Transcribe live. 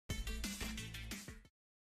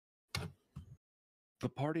The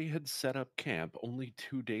party had set up camp only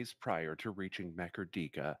 2 days prior to reaching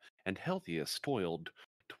Mekerdika, and Helthius toiled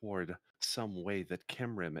toward some way that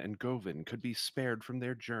Kemrim and Govin could be spared from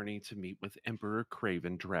their journey to meet with Emperor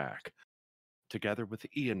Craven Drak. Together with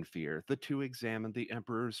Ianfear, the two examined the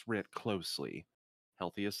Emperor's writ closely.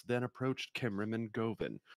 Helthius then approached Kemrim and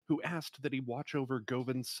Govin, who asked that he watch over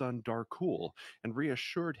Govin's son Darkul, and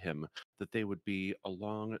reassured him that they would be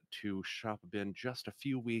along to Schapeben just a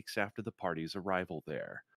few weeks after the party's arrival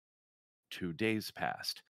there. 2 days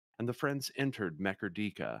passed, and the friends entered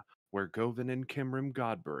Mekerdika, where Govin and Kemrim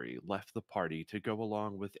Godbury left the party to go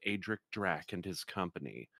along with Adric Drak and his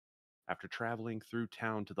company. After traveling through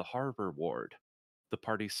town to the harbor ward, the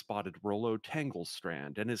party spotted Rollo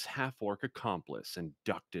Tanglestrand and his half-orc accomplice and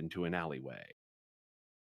ducked into an alleyway.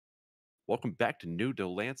 Welcome back to New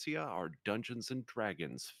Dalancia, our Dungeons &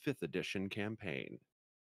 Dragons 5th edition campaign.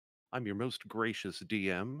 I'm your most gracious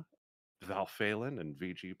DM, Val Phelan and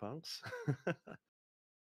VG Punks.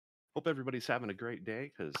 Hope everybody's having a great day,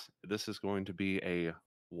 because this is going to be a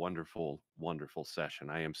wonderful, wonderful session.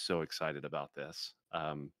 I am so excited about this.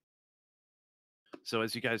 So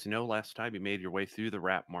as you guys know, last time you made your way through the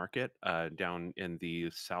Rat Market down in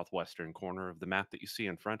the southwestern corner of the map that you see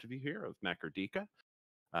in front of you here of Mekerdika.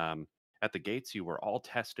 At the gates, you were all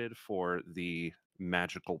tested for the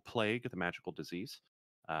magical plague, the magical disease.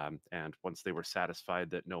 And once they were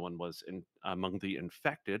satisfied that no one was among the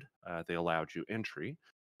infected, they allowed you entry,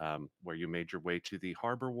 where you made your way to the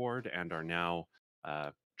harbor ward and are now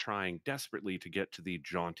trying desperately to get to the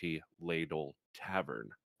Jaunty Ladle Tavern,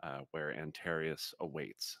 where Antarius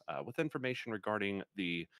awaits, with information regarding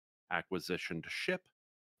the acquisitioned ship,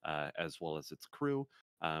 as well as its crew.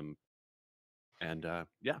 Yeah,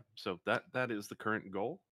 so that is the current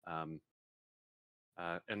goal. And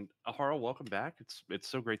Ahara, welcome back. It's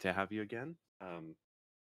so great to have you again.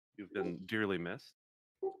 You've been dearly missed.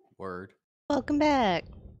 Word. Welcome back.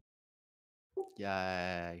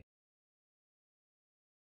 Yay.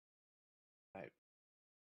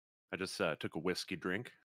 I just took a whiskey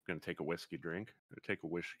drink. I'm gonna take a whiskey drink. Take a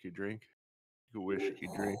whiskey drink. Take a whiskey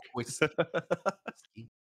drink. Whiskey.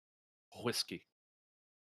 Whiskey.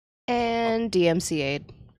 And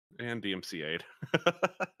DMCA'd. And DMCA'd.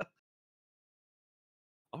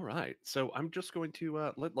 All right, so I'm just going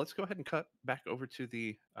to let's go ahead and cut back over to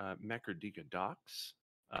the Mekerdika docks.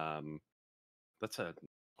 That's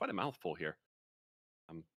quite a mouthful here.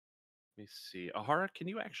 Let me see. Ahara, can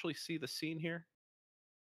you actually see the scene here?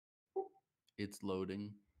 It's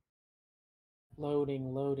loading.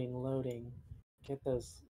 Loading, loading, loading. Get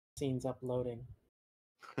those scenes uploading.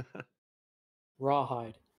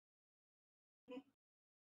 Rawhide.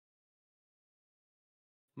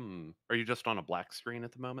 Are you just on a black screen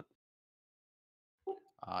at the moment?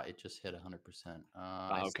 It just hit 100%.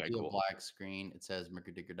 I Okay, see cool. a black screen. It says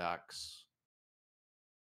Mekerdika Docks.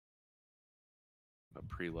 I'll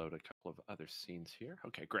preload a couple of other scenes here.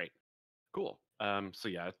 Okay, great. Cool. So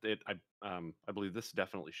yeah, I believe this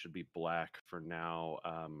definitely should be black for now.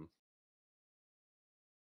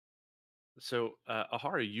 So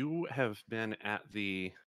Ahara, you have been at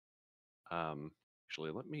the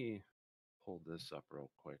actually let me pull this up real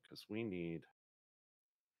quick, because we need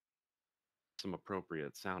some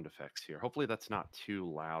appropriate sound effects here. Hopefully that's not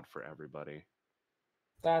too loud for everybody.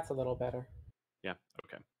 That's a little better. Yeah,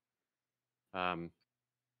 okay. All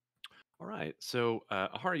right. So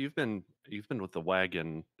Ahara, you've been with the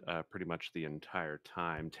wagon pretty much the entire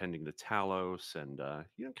time, tending to Talos, and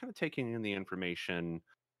kind of taking in the information,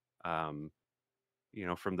 from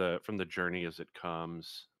the journey as it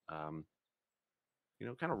comes.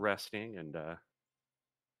 Kind of resting and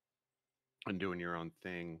doing your own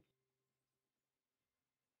thing.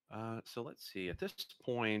 So let's see. At this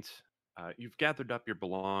point, you've gathered up your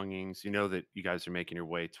belongings. You know that you guys are making your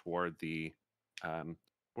way toward the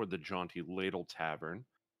Jaunty Ladle Tavern.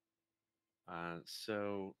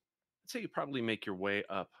 So let's say you probably make your way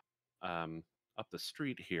up the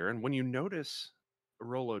street here, and when you notice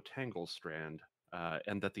Rollo Tanglestrand,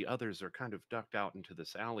 and that the others are kind of ducked out into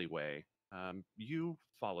this alleyway, you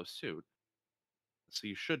follow suit. So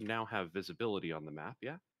you should now have visibility on the map,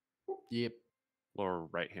 yeah? Yep. Lower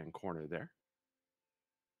right-hand corner there.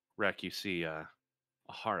 Rek, you see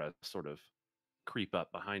Ahara sort of creep up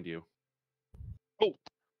behind you. Oh,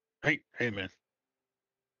 hey, man.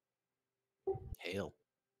 Hail.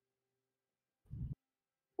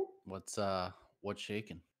 What's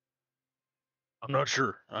shaking? I'm not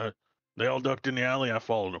sure. They all ducked in the alley. I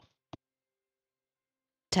followed them.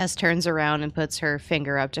 Tess turns around and puts her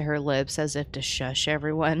finger up to her lips as if to shush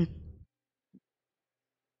everyone.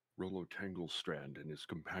 Rollo Tanglestrand and his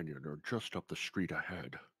companion are just up the street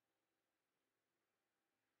ahead.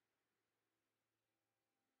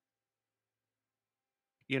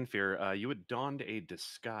 Ianfear, you had donned a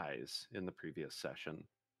disguise in the previous session,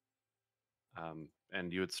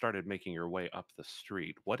 and you had started making your way up the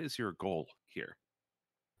street. What is your goal here?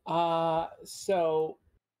 So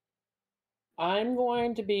I'm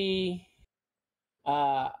going to be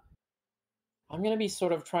uh I'm going to be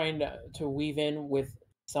sort of trying to weave in with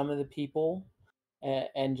some of the people,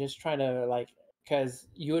 and just trying to, like, because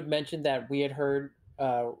you had mentioned that we had heard,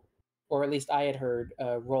 or at least I had heard,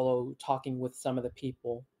 Rollo talking with some of the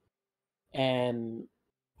people, and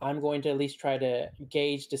I'm going to at least try to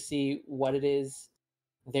gauge to see what it is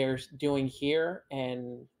they're doing here,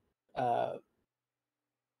 and uh,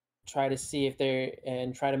 try to see if they're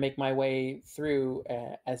and try to make my way through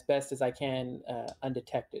as best as I can,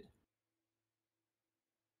 undetected.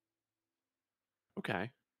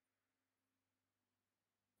 Okay.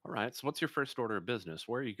 All right. So, what's your first order of business?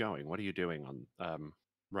 Where are you going? What are you doing on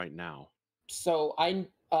right now? So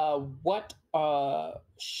what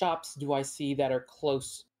shops do I see that are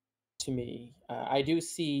close to me? I do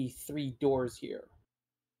see 3 doors here.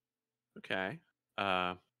 Okay.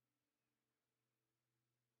 Uh,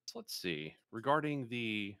 so let's see. Regarding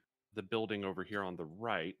the building over here on the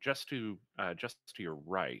right, just to your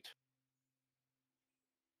right.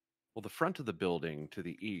 Well, the front of the building to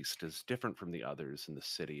the east is different from the others in the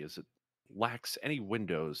city, as it lacks any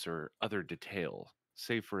windows or other detail,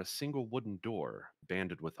 save for a single wooden door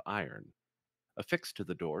banded with iron. Affixed to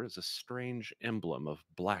the door is a strange emblem of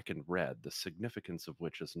black and red, the significance of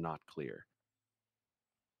which is not clear.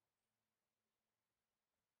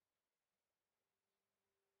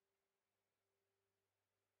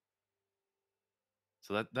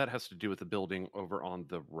 So that has to do with the building over on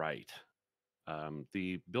the right.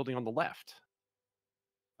 The building on the left,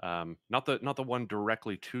 not the one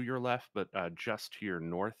directly to your left, but just to your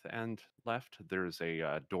north and left. There's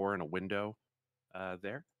a door and a window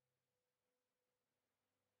there.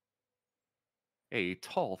 A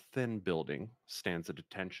tall, thin building stands at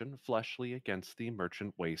attention, fleshly against the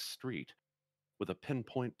merchant waste street, with a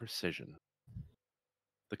pinpoint precision.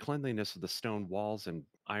 The cleanliness of the stone walls and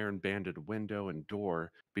iron banded window and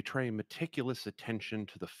door betray meticulous attention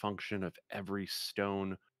to the function of every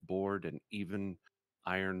stone, board, and even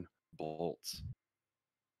iron bolts.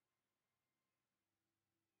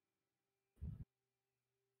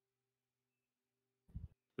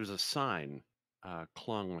 There's a sign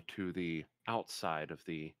clung to the outside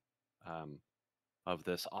um, of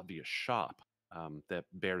this obvious shop that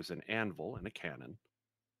bears an anvil and a cannon.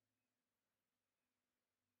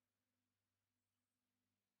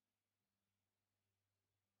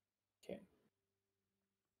 Okay.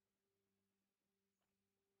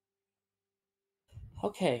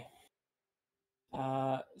 Okay.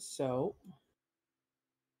 So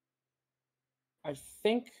I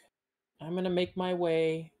think I'm gonna make my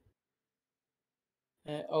way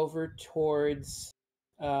over towards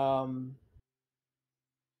um,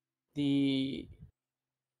 the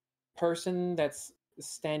person that's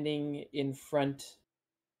standing in front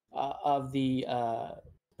of the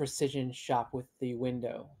precision shop with the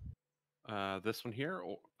window. This one here?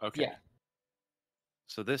 Okay. Yeah.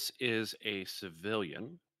 So this is a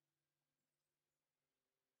civilian.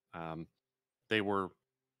 Um, they were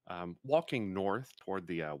walking north toward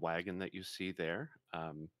the wagon that you see there.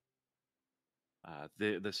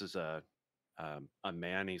 This is a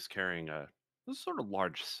man. He's carrying a sort of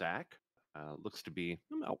large sack. Looks to be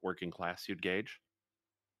about working class, you'd gauge.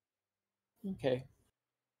 Okay.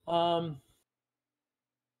 Um,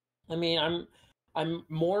 I mean, I'm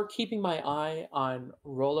more keeping my eye on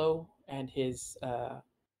Rollo and his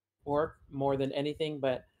work more than anything,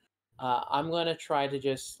 but I'm gonna try to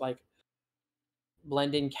just, like,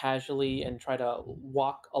 blend in casually and try to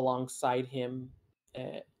walk alongside him,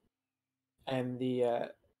 uh, and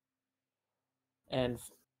the and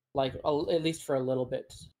like at least for a little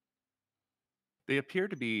bit. They appear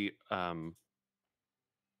to be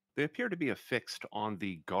affixed on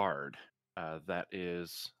the guard that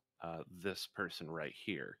is this person right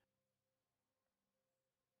here,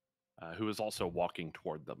 who is also walking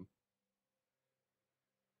toward them.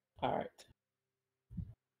 All right.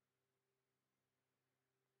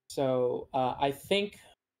 So uh, I think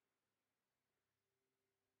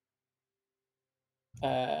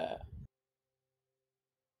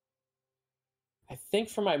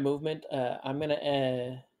for my movement, I'm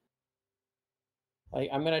gonna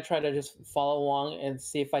try to just follow along and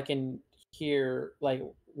see if I can hear, like,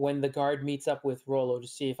 when the guard meets up with Rollo, to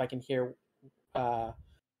see if I can hear uh,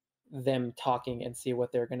 them talking and see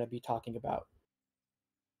what they're gonna be talking about.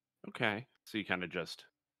 Okay, so you kind of just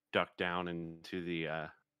duck down into the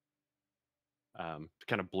to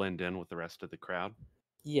kind of blend in with the rest of the crowd.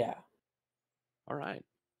 Yeah. All right.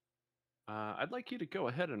 I'd like you to go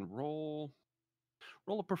ahead and roll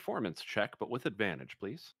a performance check, but with advantage,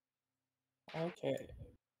 please. Okay.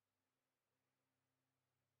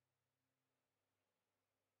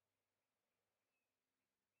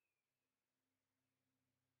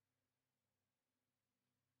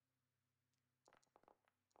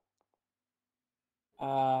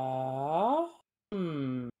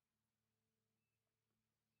 Hmm.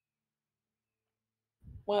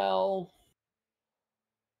 Well,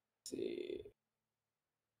 let's see.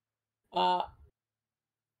 Uh,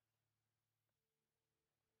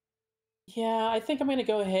 yeah, I think I'm going to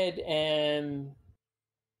go ahead and.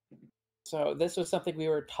 So this was something we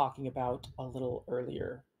were talking about a little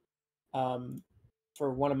earlier. Um,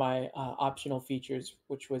 for one of my optional features,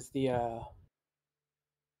 which was the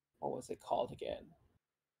what was it called again?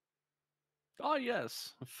 Ah,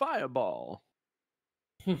 yes, fireball.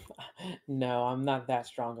 No, I'm not that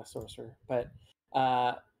strong a sorcerer, but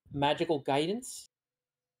uh, magical guidance.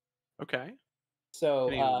 Okay. Can So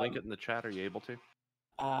you link it in the chat? Are you able to?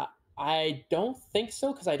 uh, I don't think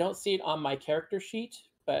so because I don't see it on my character sheet.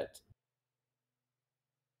 But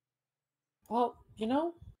well,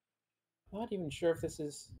 I'm not even sure if this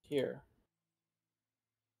is here.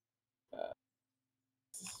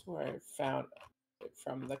 This is where I found it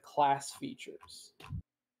from the class features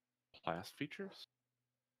Class features?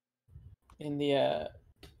 in the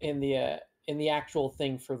in the uh, in the actual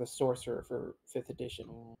thing for the sorcerer for 5th edition.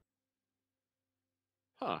 Oh.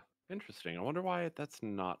 Huh. Interesting. I wonder why that's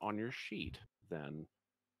not on your sheet then.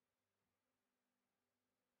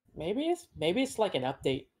 Maybe it's like an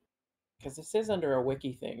update because this is under a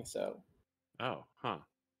wiki thing. So Oh, huh.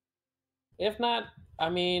 if not, I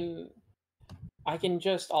mean, I can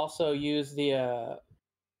just also use the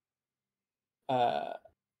uh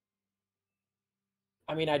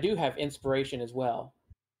I mean, I do have inspiration as well.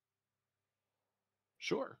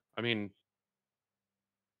 Sure. I mean,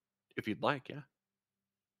 if you'd like, yeah.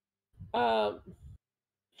 Um,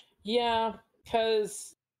 yeah,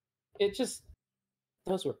 because it just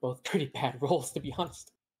those were both pretty bad rolls to be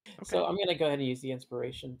honest. Okay. So I'm gonna go ahead and use the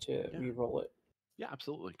inspiration to Yeah. re-roll it, Yeah,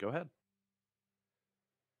 absolutely. Go ahead.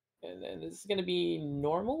 and then this is gonna be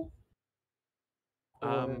normal.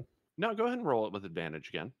 Or No, go ahead and roll it with advantage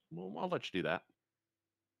again. Well, I'll let you do that.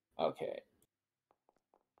 okay,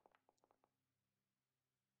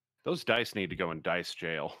 Those dice need to go in dice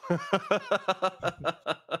jail.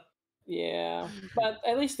 yeah, but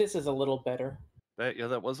at least this is a little better.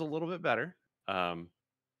 That was a little bit better.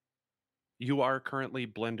 You are currently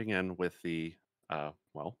blending in with the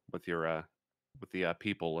with the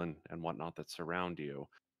people and whatnot that surround you.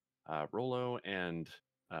 Rolo and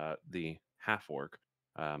the half orc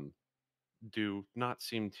um, do not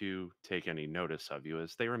seem to take any notice of you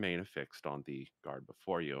as they remain affixed on the guard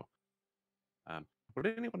before you. Would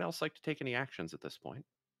anyone else like to take any actions at this point?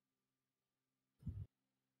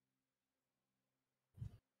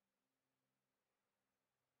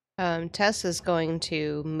 Tess is going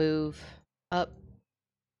to move up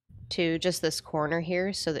to just this corner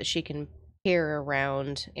here so that she can peer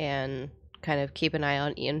around and kind of keep an eye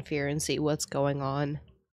on Ian Fear and see what's going on.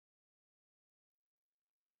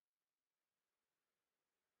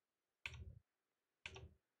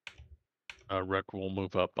 Rec will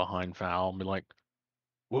move up behind Val and be like,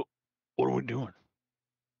 what are we doing?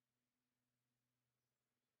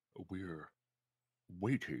 We're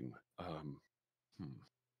waiting.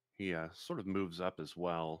 He sort of moves up as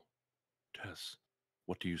well. Tess,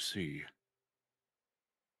 what do you see?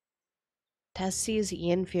 Tess sees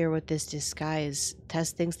Ian Fear with this disguise.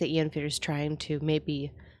 Tess thinks that Ian Fear is trying to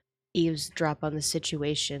maybe eavesdrop on the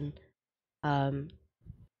situation.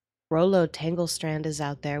 Rolo Tanglestrand is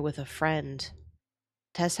out there with a friend.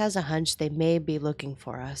 Tess has a hunch they may be looking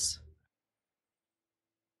for us.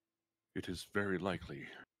 It is very likely.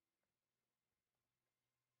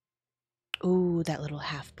 Ooh, that little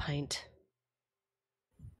half pint.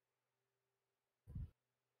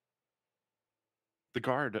 The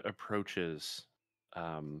guard approaches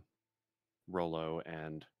Rolo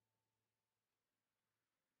and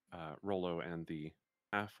the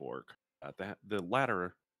half orc. The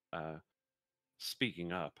latter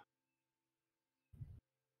speaking up.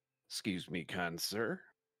 Excuse me, kind sir.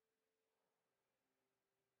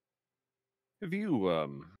 Have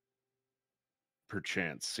you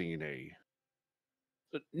perchance seen a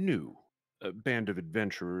new band of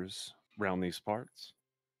adventurers round these parts?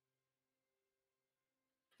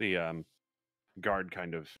 The guard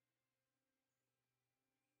kind of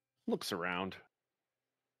looks around.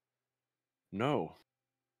 No,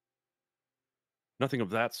 nothing of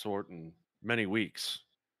that sort in many weeks.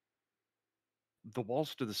 The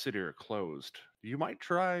walls to the city are closed. You might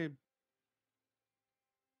try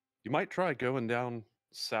You might try going down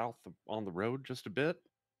south on the road just a bit.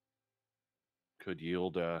 Could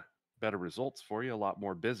yield better results for you. A lot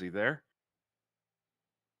more busy there.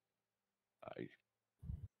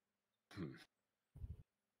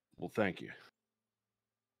 Well, thank you.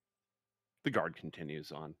 The guard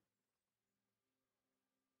continues on.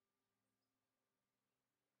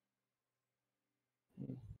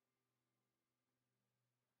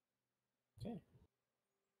 Okay.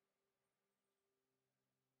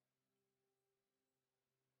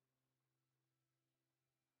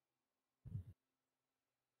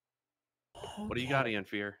 What do you got, Okay. Ian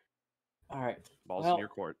Fear? All right. Balls Well, in your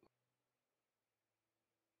court.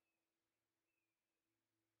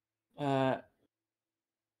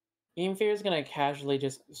 Ian Fear is gonna casually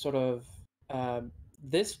just sort of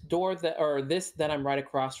this door that or this that I'm right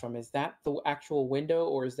across from, is that the actual window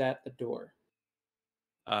or is that the door?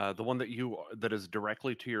 The one that is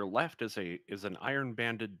directly to your left is an iron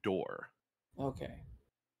banded door. Okay.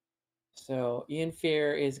 So Ian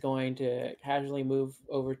Fear is going to casually move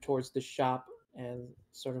over towards the shop and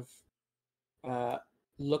sort of uh,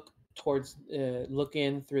 look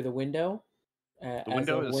in through the window The as a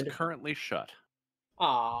window is window. currently shut.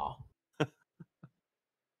 Ah,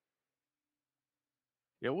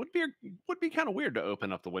 Yeah, it would be kind of weird to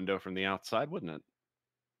open up the window from the outside, wouldn't it?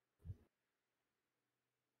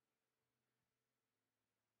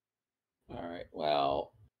 all right.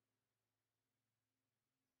 Well,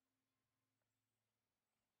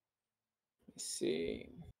 let's see.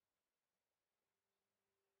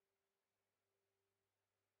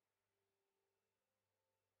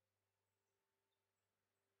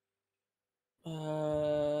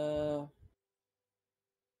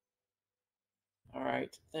 All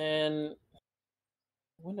right, then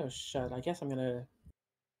window's shut. I guess I'm gonna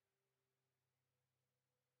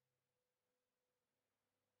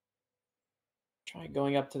try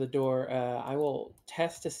going up to the door. I will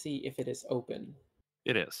test to see if it is open.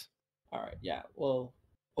 It is. All right, yeah, we'll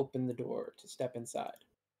open the door to step inside.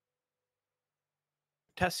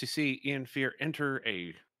 Tess, you see Ian Fear enter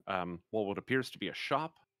what appears to be a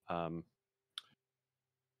shop. One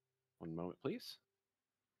moment, please.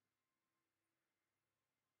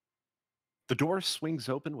 The door swings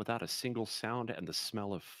open without a single sound, and the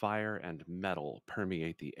smell of fire and metal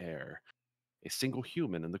permeate the air. A single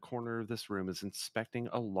human in the corner of this room is inspecting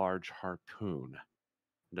a large harpoon,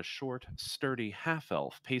 and a short, sturdy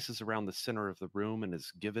half-elf paces around the center of the room and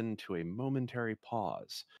is given to a momentary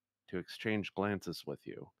pause to exchange glances with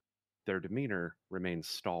you. Their demeanor remains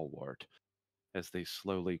stalwart as they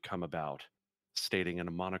slowly come about, stating in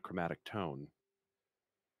a monochromatic tone,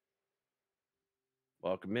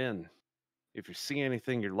 "Welcome in. If you see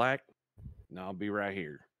anything you like, I'll be right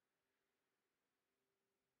here."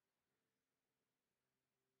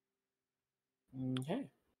 Okay.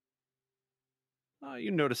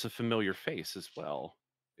 You notice a familiar face as well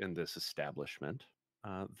in this establishment.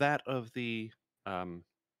 That of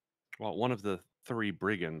one of the three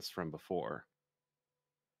brigands from before.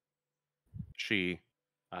 She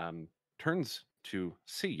turns to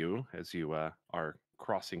see you as you are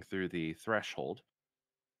crossing through the threshold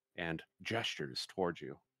and gestures towards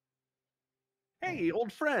you. "Hey,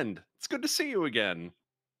 old friend, it's good to see you again.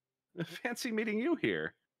 Fancy meeting you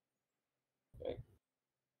here."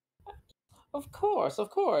 Of course, of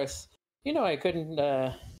course. You know, I couldn't.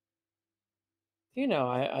 I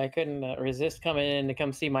couldn't resist coming in to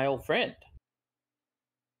come see my old friend.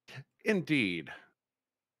 Indeed.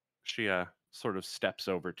 She sort of steps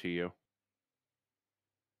over to you.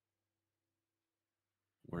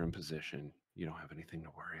 "We're in position. You don't have anything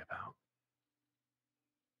to worry about."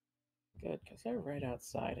 Good, because they're right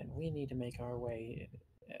outside, and we need to make our way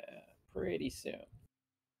pretty soon.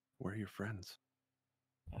 "Where are your friends?"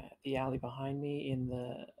 The alley behind me,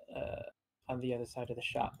 on the other side of the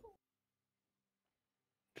shop.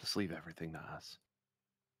 "Just leave everything to us."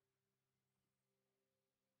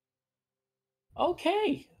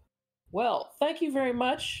 Okay. Well, thank you very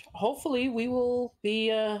much. Hopefully, we will be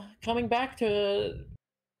coming back to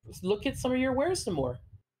look at some of your wares some more.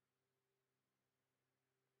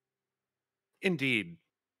 "Indeed.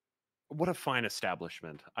 What a fine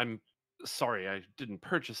establishment. I'm sorry I didn't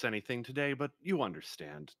purchase anything today, but you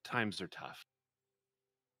understand. Times are tough."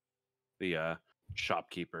 The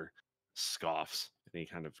shopkeeper scoffs and he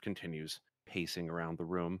kind of continues pacing around the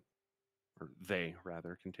room. Or they,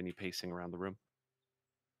 rather, continue pacing around the room.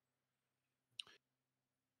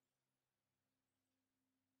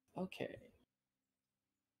 Okay.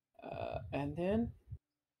 And then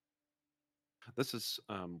This is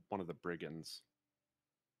one of the brigands.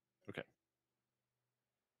 Okay.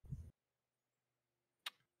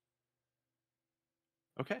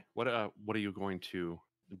 Okay. What are you going to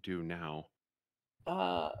do now?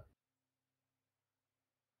 I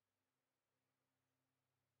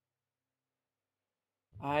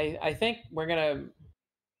think I'm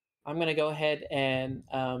gonna go ahead and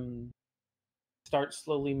start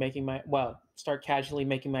start casually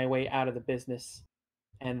making my way out of the business,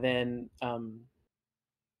 and then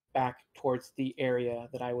back towards the area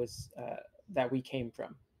that we came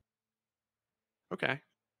from. Okay.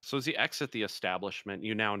 So as you exit the establishment,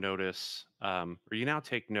 you now notice, or you now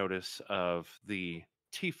take notice of the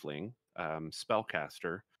tiefling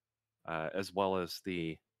spellcaster, as well as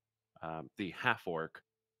the half orc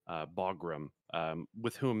Bogram,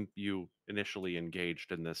 with whom you initially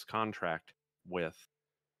engaged in this contract with,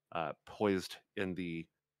 poised in the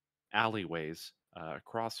alleyways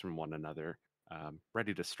across from one another,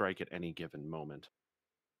 ready to strike at any given moment.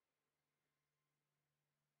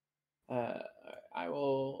 Uh, I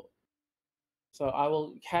will. So I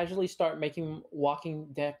will casually start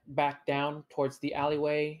walking back down towards the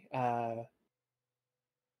alleyway. Uh,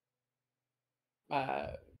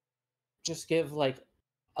 just give like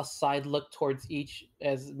a side look towards each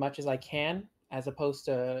as much as I can, as opposed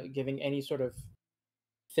to giving any sort of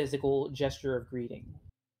physical gesture of greeting.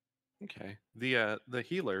 Okay. The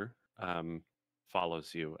healer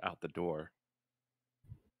follows you out the door.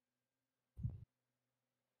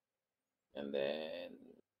 And then,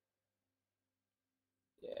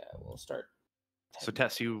 yeah, we'll start. So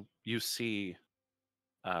Tess, you see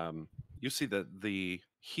the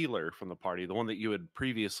healer from the party, the one that you had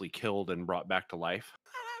previously killed and brought back to life,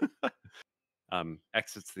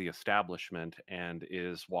 exits the establishment and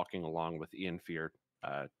is walking along with Ian Fear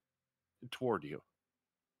toward you.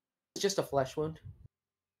 It's just a flesh wound.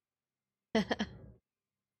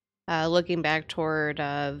 Looking back toward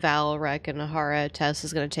Valrek and Ahara, Tess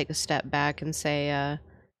is going to take a step back and say,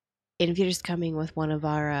 Invier's coming with one of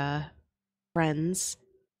our friends.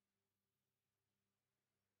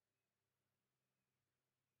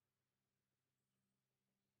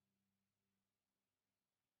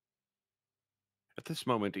 At this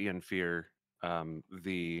moment, Ian Fear,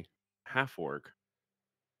 the half orc,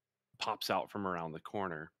 pops out from around the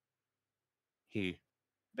corner. He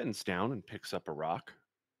bends down and picks up a rock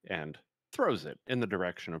and throws it in the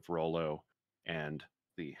direction of Rollo and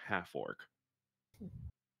the half orc.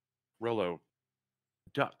 Rollo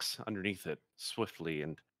ducks underneath it swiftly,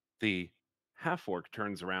 and the half orc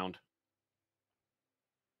turns around.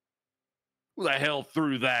 Who the hell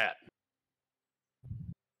threw that?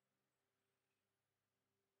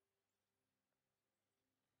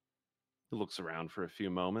 He looks around for a few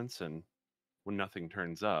moments, and when nothing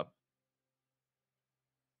turns up,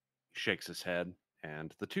 he shakes his head,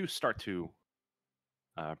 and the two start to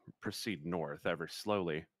proceed north ever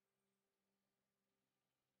slowly.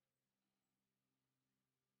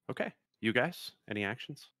 Okay, you guys, any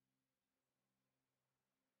actions?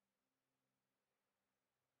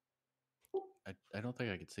 I don't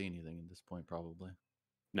think I could see anything at this point, probably.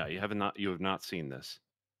 No, you have not. You have not seen this.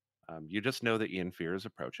 You just know that Ian Fear is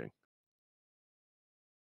approaching,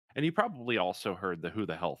 and you probably also heard the "Who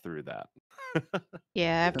the hell threw that?"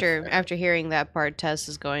 Yeah, after hearing that part, Tess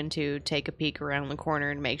is going to take a peek around the corner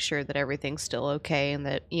and make sure that everything's still okay and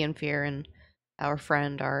that Ian Fear and our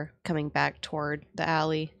friend are coming back toward the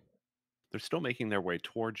alley. They're still making their way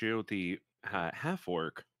towards you. The half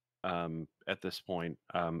orc, at this point,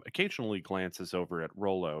 occasionally glances over at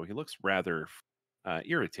Rollo. He looks rather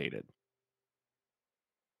irritated.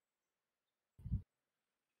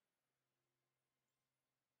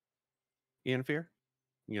 Ian Fear,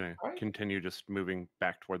 you gonna All right. continue just moving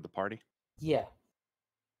back toward the party? Yeah.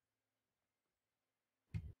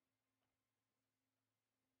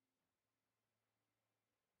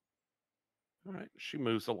 All right, she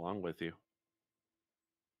moves along with you.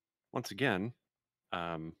 Once again,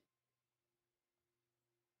 um,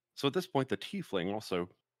 so at this point, the tiefling also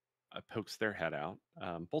pokes their head out.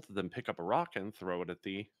 Both of them pick up a rock and throw it at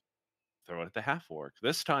the half orc.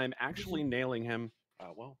 This time, actually nailing him.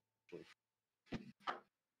 Well,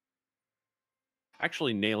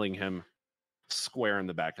 actually nailing him square in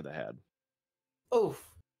the back of the head. Oof.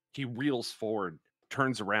 He reels forward,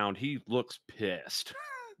 turns around. He looks pissed.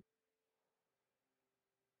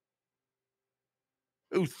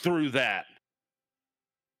 Who threw that?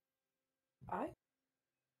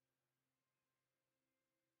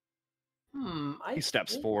 He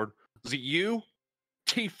steps forward. Was it you,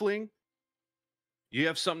 tiefling? You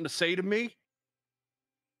have something to say to me?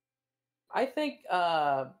 I think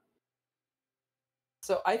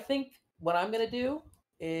so I think what I'm gonna do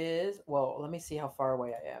is, well, let me see how far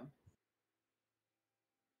away I am.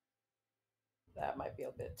 That might be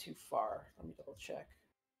a bit too far. Let me double check.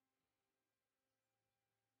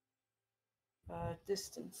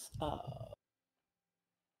 Distance 5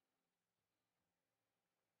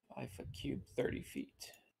 foot cubed, 30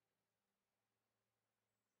 feet.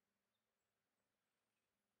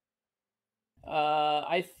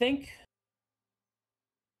 I think.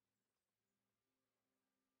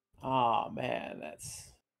 Oh man,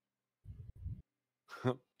 that's.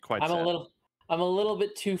 Quite I'm sad. I'm a little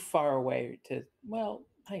bit too far away to. Well,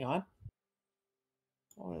 hang on.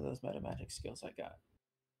 What are those metamagic skills I got?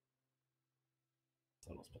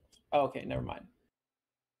 Subtle spells. Oh, okay, never mind.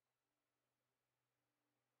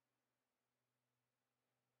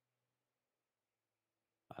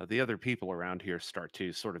 The other people around here start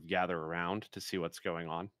to sort of gather around to see what's going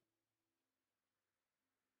on.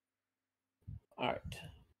 All right.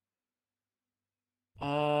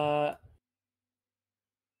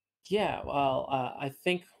 Yeah. Well, I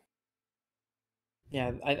think.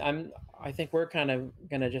 Yeah, I think we're kind of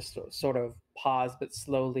gonna just sort of pause, but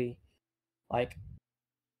slowly, like,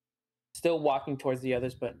 still walking towards the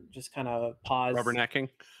others, but just kind of pause. Rubbernecking.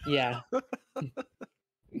 Yeah.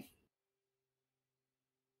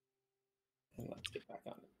 And let's get back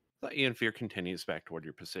on it. So Ian Fear continues back toward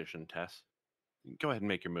your position, Tess. Go ahead and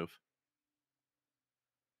make your move.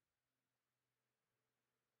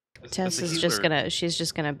 Tess the is just healer- she's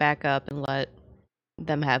just gonna back up and let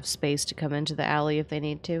them have space to come into the alley if they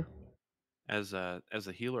need to. As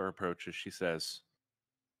the healer approaches, she says,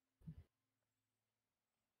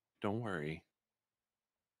 "Don't worry.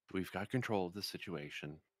 We've got control of the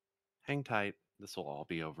situation. Hang tight. This will all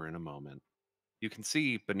be over in a moment." You can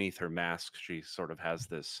see beneath her mask, she sort of has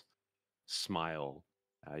this smile.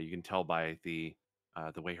 You can tell by the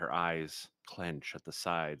way her eyes clench at the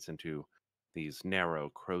sides into these narrow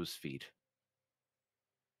crow's feet.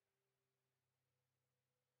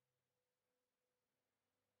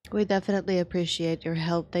 We definitely appreciate your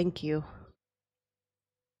help. Thank you.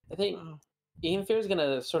 I think Ian Fear is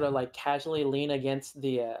gonna sort of like casually lean against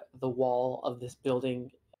the wall of this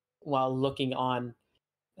building while looking on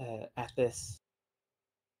at this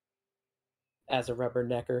as a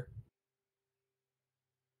rubbernecker.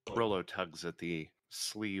 Rollo tugs at the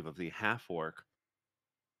sleeve of the half orc,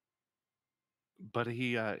 but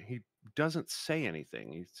he doesn't say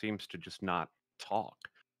anything. He seems to just not talk.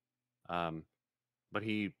 But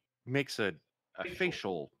he makes a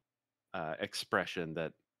facial expression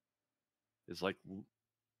that is like,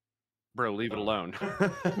 "Bro, leave it alone."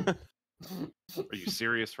 Are you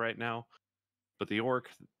serious right now? But the orc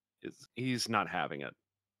he's not having it.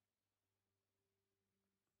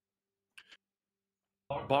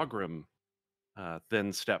 Bagram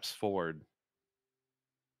then steps forward.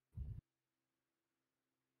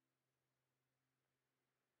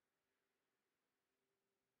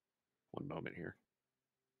 One moment here.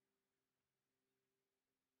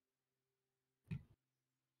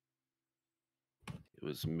 It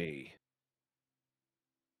was me.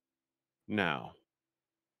 Now.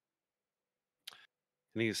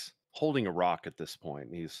 And he's holding a rock at this point.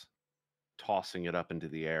 And he's tossing it up into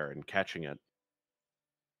the air and catching it.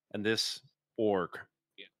 And this orc,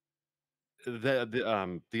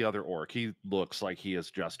 the other orc, he looks like he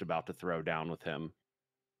is just about to throw down with him.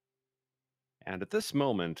 And at this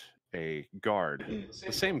moment, a guard,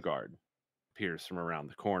 the same guard, appears from around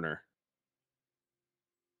the corner.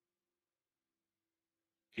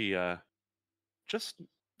 He just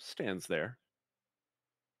stands there,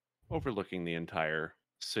 overlooking the entire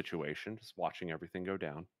situation, just watching everything go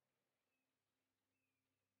down.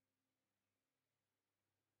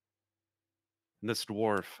 And this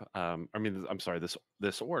dwarf,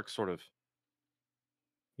 this orc sort of,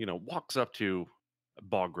 walks up to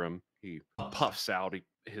Bagram. He puffs out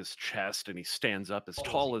his chest and he stands up as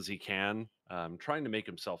tall as he can, trying to make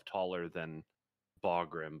himself taller than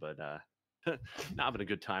Bagram, but not having a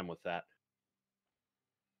good time with that.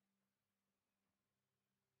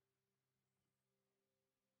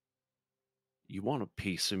 "You want a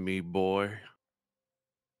piece of me, boy?"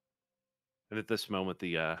 And at this moment,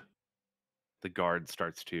 the guard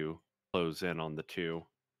starts to close in on the two.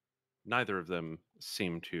 Neither of them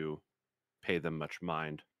seem to pay them much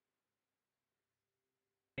mind.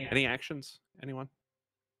 Any actions? Anyone?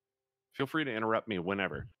 Feel free to interrupt me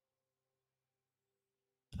whenever.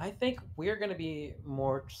 I think we're going to be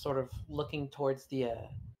more sort of looking towards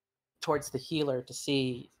the healer to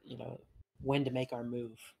see, when to make our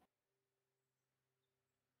move.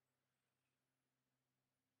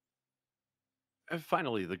 And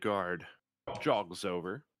finally, the guard jogs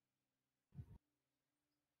over.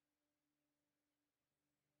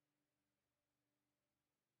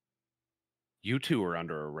 "You two are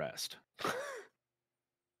under arrest."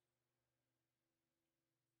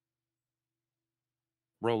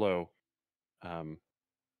 Rollo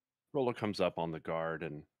Rolo comes up on the guard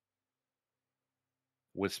and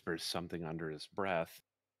whispers something under his breath.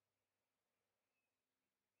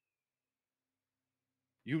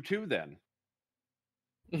 You too, then.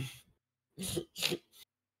 We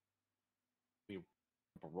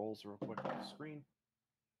rolls real quick on the screen.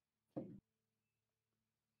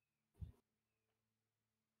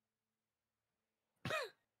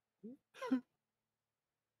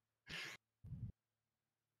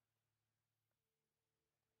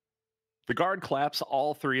 The guard claps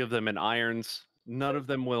all three of them in irons. None of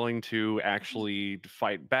them willing to actually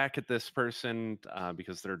fight back at this person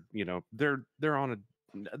because they're on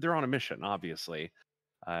a mission, obviously,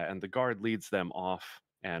 and the guard leads them off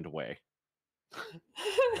and away.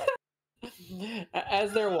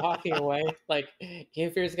 As they're walking away, like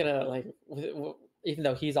Inferior's gonna like, even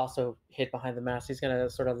though he's also hid behind the mask, he's gonna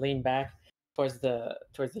sort of lean back towards the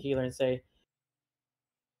healer and say,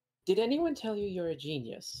 "Did anyone tell you you're a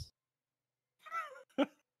genius?"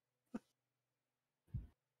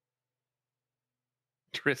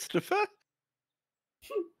 Christopher?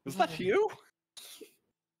 Is that you?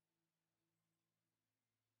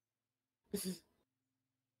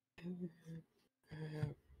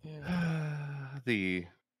 The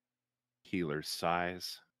healer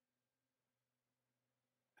sighs.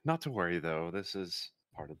 Not to worry, though. This is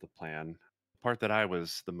part of the plan. Part that I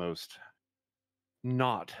was the most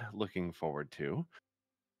not looking forward to.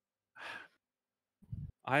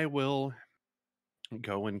 I will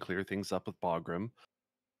go and clear things up with Bagram.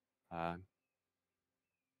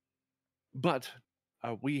 But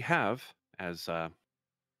we have, as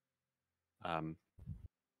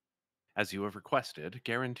you have requested,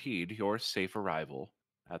 guaranteed your safe arrival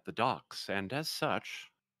at the docks, and as such,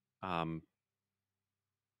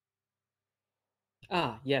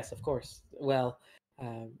 Ah, yes, of course. Well,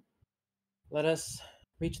 let us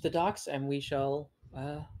reach the docks, and we shall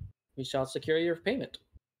secure your payment.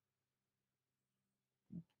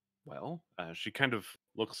 well, she kind of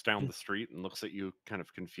looks down the street and looks at you, kind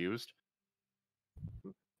of confused.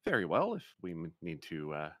 Very well. If we need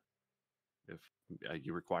to, if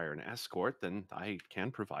you require an escort, then I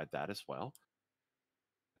can provide that as well.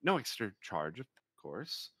 No extra charge, of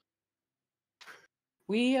course.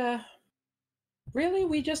 We really,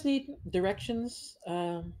 we just need directions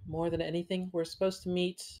more than anything. We're supposed to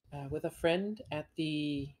meet with a friend at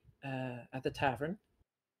the tavern.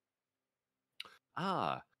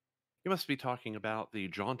 Ah, you must be talking about the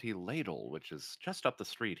Jaunty Ladle, which is just up the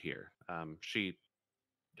street here. She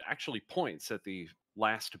actually points at the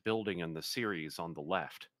last building in the series on the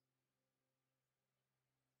left.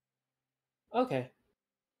 Okay.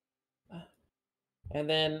 And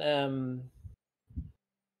then,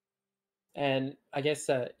 and I guess,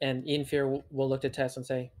 and Ian Fear will look at Tess and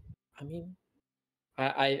say, I mean,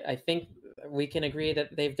 I think we can agree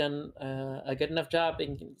that they've done a good enough job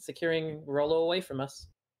in securing Rollo away from us.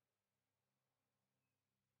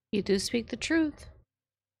 You do speak the truth.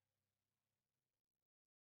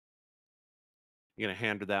 You gonna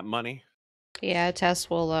hand her that money? Yeah, Tess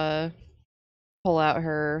will pull out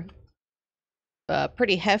her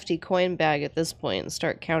pretty hefty coin bag at this point and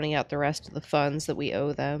start counting out the rest of the funds that we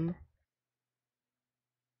owe them.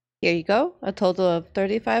 Here you go. A total of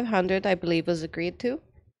 3,500, I believe, was agreed to.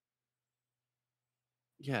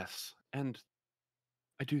 Yes, and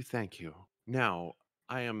I do thank you. Now,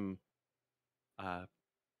 I am,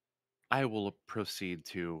 I will proceed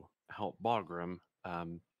to help Bagram,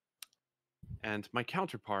 and my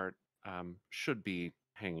counterpart should be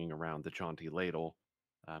hanging around the Jaunty Ladle,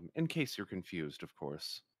 in case you're confused, of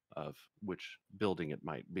course, of which building it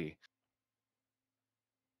might be.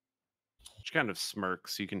 She kind of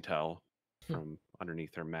smirks, you can tell from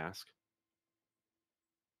underneath her mask.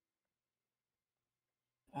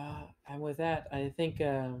 And with that, I think,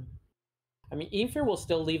 I mean, Ether will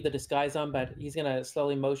still leave the disguise on, but he's going to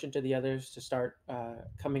slowly motion to the others to start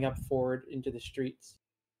coming up forward into the streets.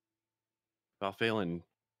 Valphalin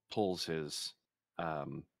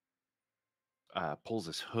um, pulls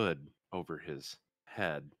his hood over his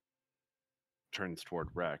head, turns toward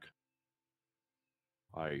Rek.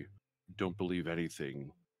 I don't believe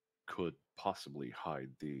anything could possibly hide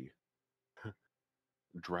the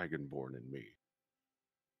dragonborn in me.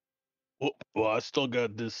 Well, I still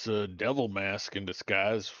got this devil mask in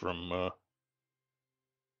disguise from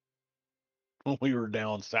when we were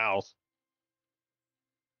down south.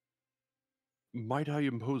 Might I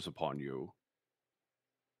impose upon you?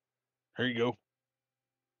 Here you go.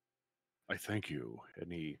 I thank you.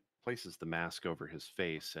 And he places the mask over his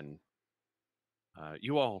face, and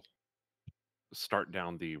you all start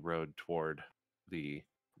down the road toward the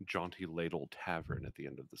Jaunty Ladle Tavern at the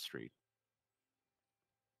end of the street.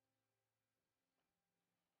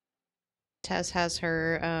 Tess has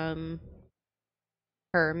her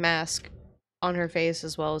mask on her face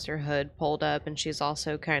as well as her hood pulled up, and she's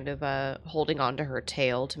also kind of holding onto her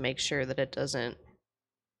tail to make sure that it doesn't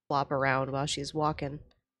flop around while she's walking.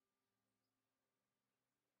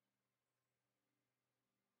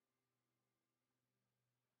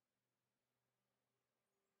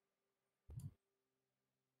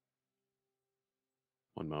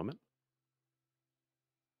 One moment.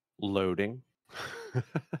 Loading.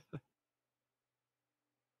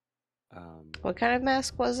 What kind of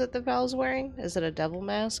mask was it that Val's wearing? Is it a devil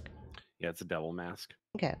mask? Yeah, it's a devil mask.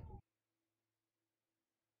 Okay.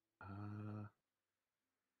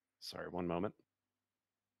 Sorry, one moment.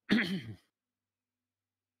 The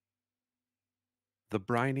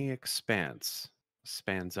briny expanse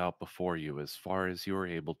spans out before you as far as you are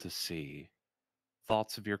able to see.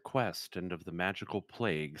 Thoughts of your quest and of the magical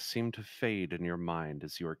plague seem to fade in your mind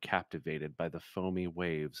as you are captivated by the foamy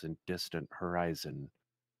waves and distant horizon.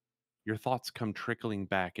 Your thoughts come trickling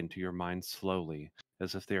back into your mind slowly,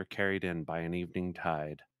 as if they are carried in by an evening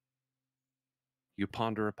tide. You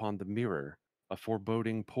ponder upon the mirror, a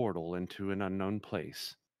foreboding portal into an unknown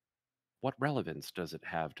place. What relevance does it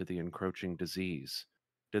have to the encroaching disease?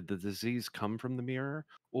 Did the disease come from the mirror,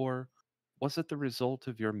 or was it the result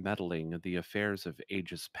of your meddling in the affairs of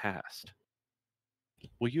ages past?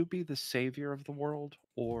 Will you be the savior of the world,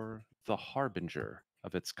 or the harbinger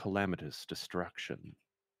of its calamitous destruction?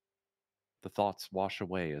 The thoughts wash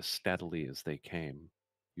away as steadily as they came.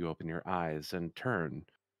 You open your eyes and turn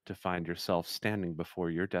to find yourself standing before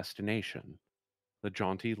your destination, the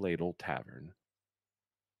Jaunty Ladle Tavern.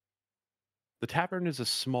 The tavern is a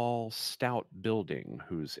small, stout building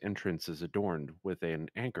whose entrance is adorned with an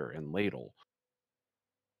anchor and ladle.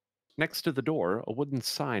 Next to the door, a wooden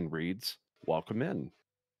sign reads, "Welcome in.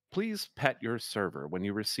 Please pet your server when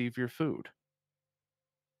you receive your food."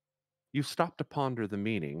 You stop to ponder the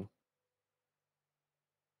meaning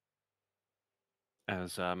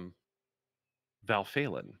as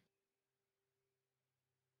Valphalin,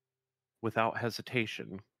 without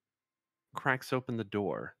hesitation, cracks open the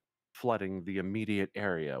door, flooding the immediate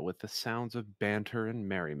area with the sounds of banter and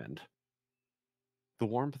merriment. The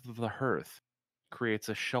warmth of the hearth creates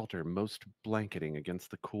a shelter most blanketing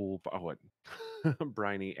against the cool,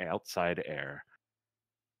 briny outside air.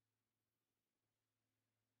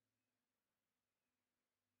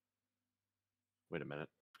 Wait a minute.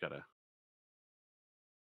 I've got to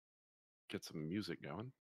get some music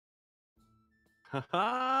going.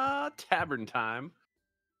 Haha, tavern time.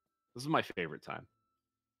 This is my favorite time.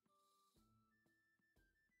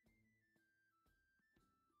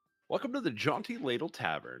 Welcome to the Jaunty Ladle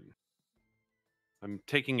Tavern. I'm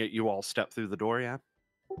taking it you all step through the door, yeah?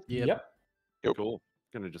 Yep. Yep. Cool.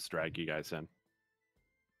 Gonna just drag you guys in.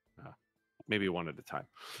 Maybe one at a time.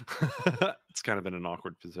 It's kind of in an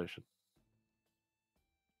awkward position.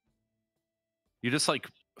 You just like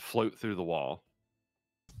float through the wall.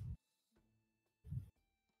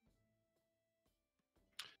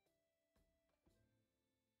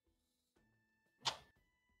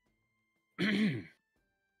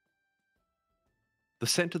 The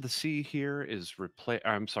scent of the sea here is the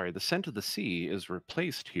scent of the sea is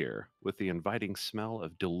replaced here with the inviting smell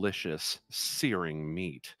of delicious, searing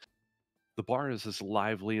meat. The bar is as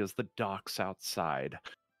lively as the docks outside,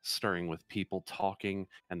 stirring with people talking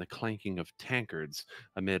and the clanking of tankards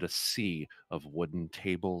amid a sea of wooden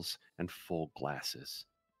tables and full glasses.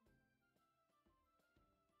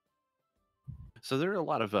 So there are a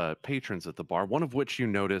lot of patrons at the bar, one of which you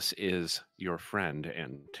notice is your friend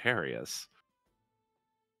Antarius.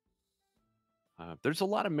 There's a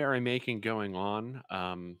lot of merrymaking going on.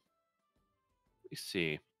 Let me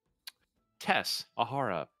see. Tess,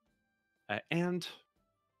 Ahara, and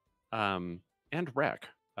Rec.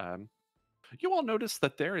 You all notice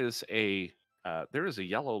that there is a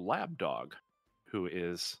yellow lab dog who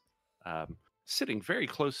is sitting very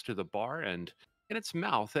close to the bar, and in its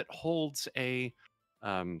mouth it holds a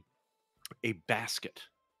basket.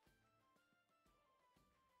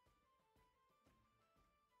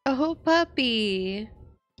 Oh, puppy!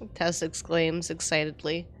 Tess exclaims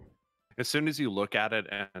excitedly. As soon as you look at it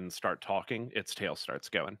and start talking, its tail starts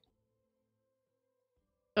going.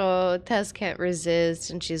 Oh, Tess can't resist,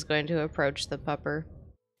 and she's going to approach the pupper.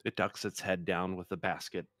 It ducks its head down with the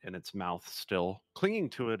basket in its mouth, still clinging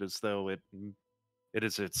to it as though it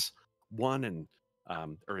is its one and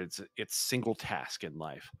or its single task in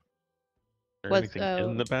life. Is there anything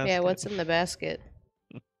in the basket? Yeah, what's in the basket?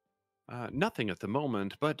 Nothing at the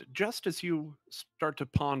moment, but just as you start to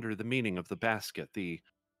ponder the meaning of the basket, the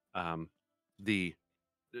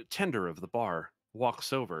tender of the bar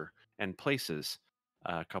walks over and places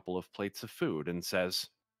a couple of plates of food and says,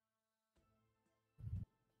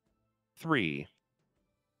 3.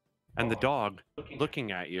 And the dog,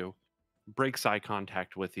 looking at you, breaks eye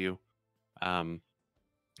contact with you,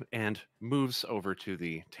 and moves over to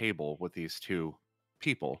the table with these two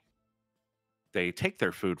people. They take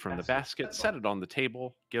their food from the basket, set it on the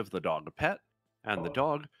table, give the dog a pet, and the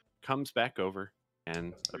dog comes back over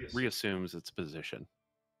and reassumes its position.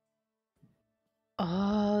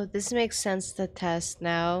 Oh, this makes sense to Tess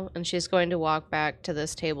now. And she's going to walk back to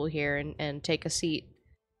this table here and take a seat,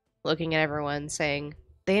 looking at everyone, saying,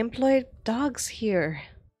 they employ dogs here.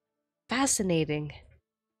 Fascinating.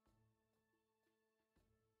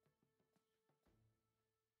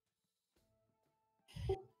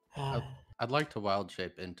 I'd like to wild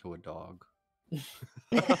shape into a dog.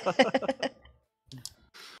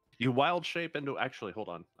 You wild shape into... Actually, hold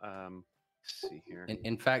on. Let's see here.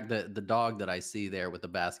 In fact, the dog that I see there with the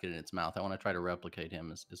basket in its mouth, I want to try to replicate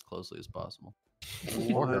him as closely as possible.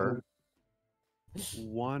 Or her.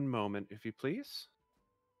 One moment, if you please.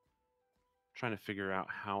 Trying to figure out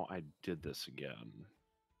how I did this again.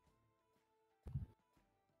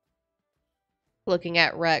 Looking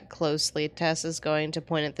at Rhett closely, Tess is going to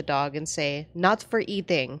point at the dog and say, not for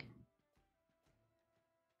eating.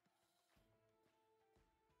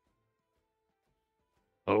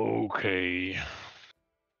 Okay.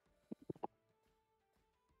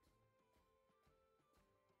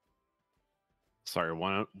 Sorry,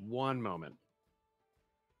 one moment.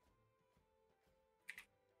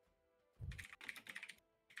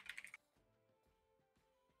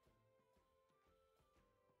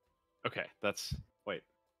 Okay, that's... Wait.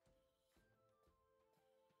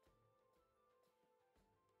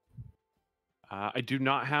 I do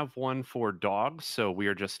not have one for dogs, so we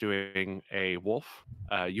are just doing a wolf.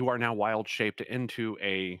 You are now wild shaped into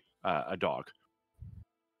a dog.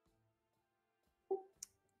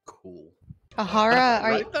 Cool. Ahara,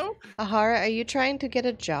 Right, though? Ahara, are you trying to get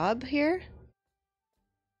a job here?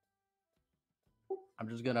 I'm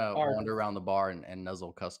just gonna Bark. wander around the bar and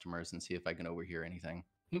nuzzle customers and see if I can overhear anything.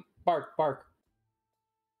 Bark, bark.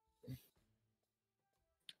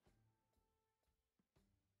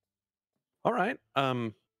 All right.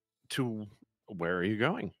 To where are you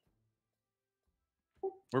going?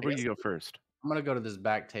 Where will you go first? I'm gonna go to this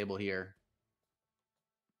back table here.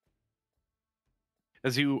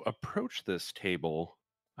 As you approach this table,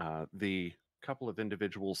 the couple of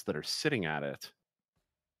individuals that are sitting at it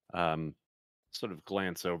sort of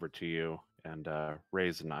glance over to you and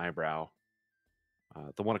raise an eyebrow.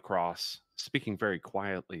 The one across, speaking very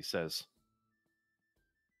quietly, says,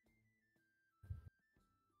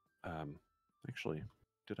 actually,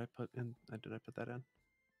 did I put that in?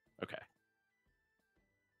 Okay.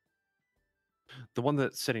 The one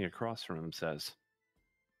that's sitting across from him says,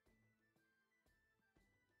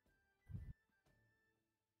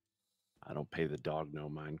 I don't pay the dog no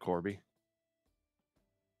mind, Corby.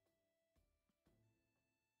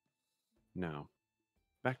 Now,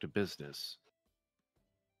 back to business.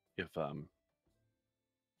 If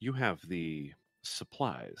you have the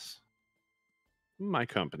supplies, my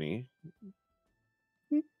company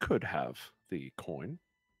could have the coin.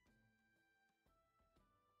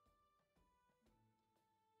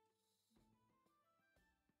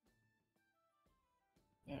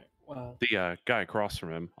 All right, well, The guy across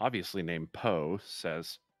from him, obviously named Poe,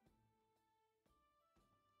 says,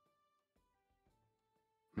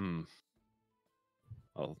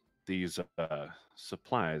 well, these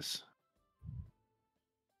supplies,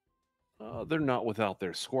 they're not without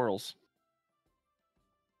their squirrels.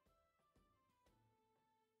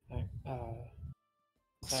 all right,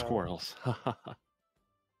 so, Squirrels.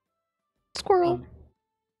 Squirrel.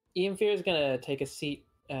 Ian Fear is gonna take a seat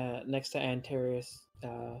next to Antarius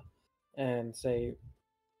and say,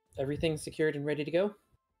 "Everything's secured and ready to go."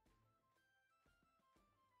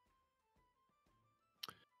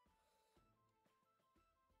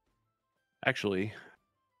 Actually,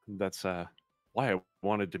 that's why I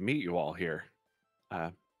wanted to meet you all here.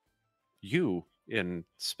 You, in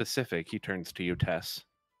specific, he turns to you, Tess.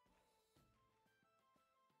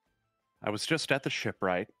 I was just at the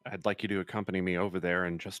shipwright. I'd like you to accompany me over there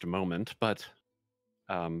in just a moment, but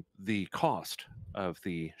the cost of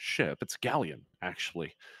the ship, it's galleon,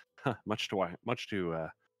 actually, much to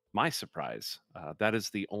my surprise, that is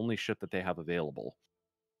the only ship that they have available.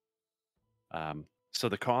 So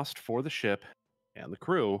the cost for the ship and the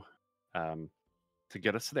crew to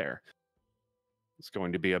get us there is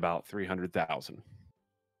going to be about 300,000.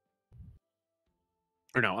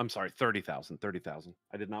 Or no, I'm sorry, 30,000. 30,000.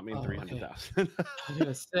 I did not mean Oh, 300,000. I was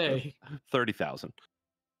gonna say, 30,000.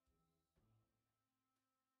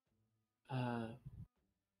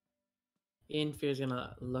 Infear's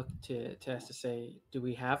gonna look to Tess to say, "Do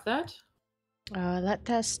we have that?" Let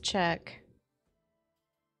Tess check.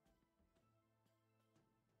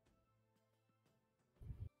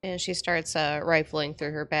 And she starts rifling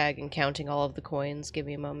through her bag and counting all of the coins. Give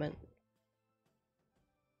me a moment.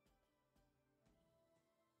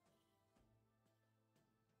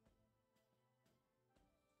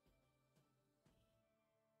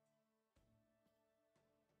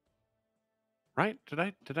 Right?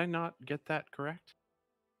 Did I not get that correct?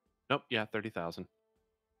 Nope. Yeah, 30,000.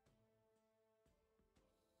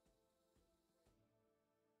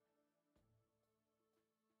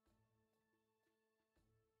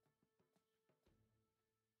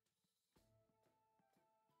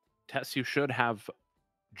 Tess, you should have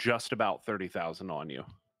just about 30,000 on you.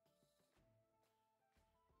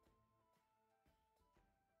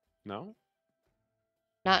 No?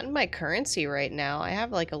 Not in my currency right now. I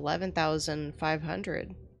have like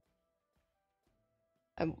 11,500.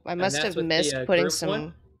 I must that's have with missed the putting group some.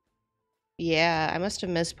 one? Yeah, I must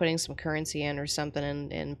have missed putting some currency in or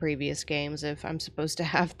something in previous games if I'm supposed to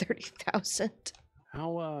have 30,000.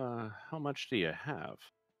 How much do you have?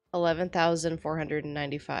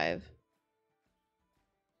 11,495.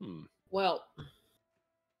 Well,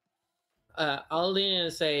 I'll lean in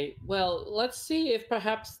and say, well, let's see if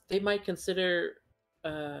perhaps they might consider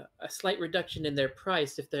a slight reduction in their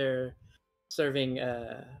price if they're serving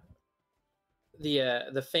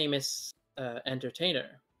the famous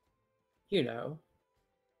entertainer. You know,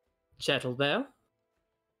 Chettlebell.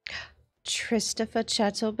 Christopher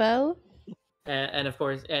Chattelbell? And of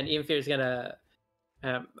course, and Infear is gonna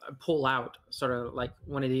pull out sort of like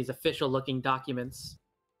one of these official-looking documents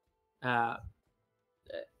to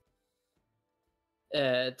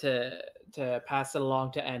pass it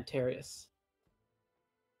along to Antarius.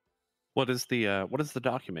 What is the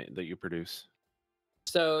document that you produce?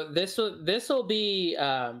 So this will be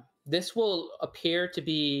this will appear to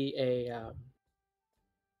be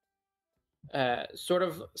a sort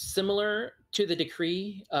of similar to the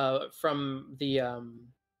decree from the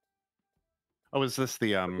Oh, is this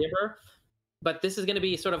the Giver, but this is going to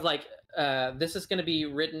be sort of like this is going to be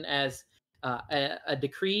written as a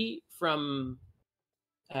decree from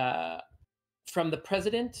the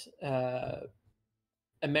president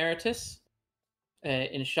emeritus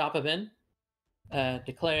in Schapeben,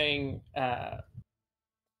 declaring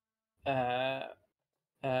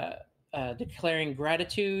declaring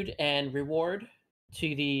gratitude and reward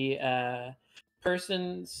to the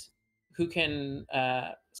persons who can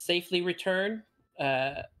safely return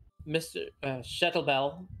Mr.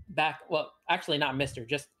 Shuttlebell back. Well, actually, not Mr.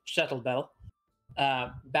 Just Shuttlebell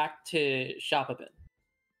back to Schapeben.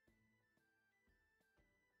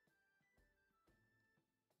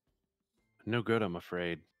 No good, I'm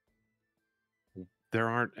afraid. There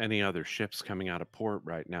aren't any other ships coming out of port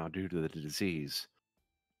right now due to the disease.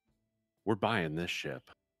 We're buying this ship.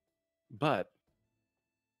 But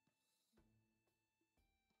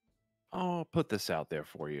I'll put this out there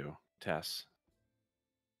for you, Tess.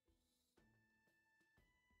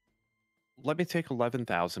 Let me take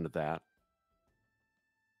 11,000 of that,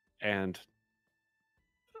 and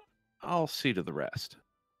I'll see to the rest.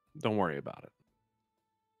 Don't worry about it.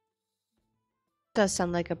 Does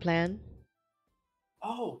sound like a plan.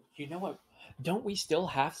 Oh, you know what? Don't we still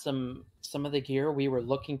have some of the gear we were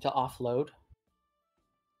looking to offload?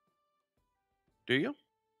 Do you?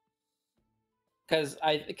 Because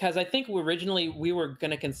I think originally we were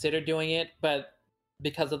going to consider doing it, but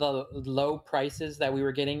because of the low prices that we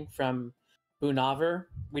were getting from Bunaver,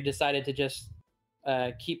 we decided to just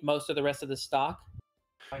keep most of the rest of the stock.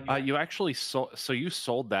 You actually sold. So you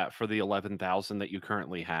sold that for the 11,000 that you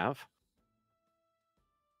currently have.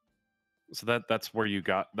 So that's where you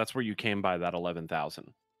got. That's where you came by that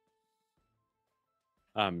 11,000.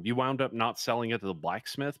 You wound up not selling it to the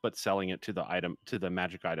blacksmith, but selling it to the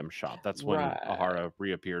magic item shop. That's when Right. Ahara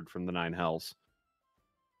reappeared from the Nine Hells.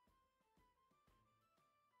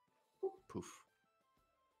 Poof.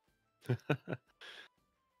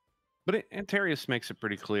 But Antarius makes it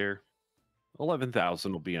pretty clear.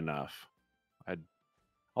 11,000 will be enough.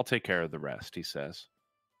 I'll take care of the rest, he says.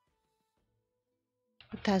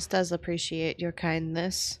 Tess does appreciate your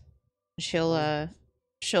kindness. She'll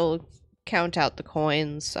count out the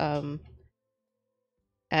coins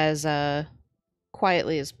as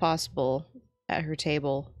quietly as possible at her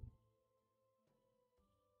table.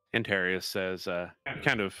 Antarius says, he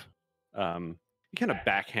kind of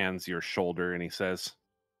backhands your shoulder and he says,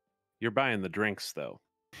 "You're buying the drinks, though."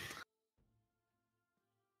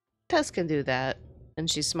 Tess can do that. And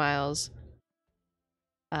she smiles,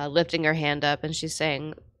 lifting her hand up, and she's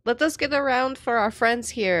saying, "Let us get around for our friends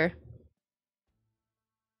here."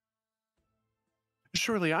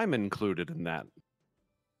 Surely I'm included in that.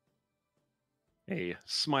 A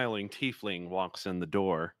smiling tiefling walks in the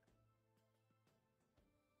door.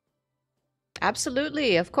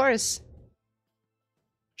 Absolutely, of course.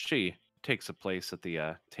 She takes a place at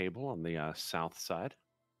the table on the south side.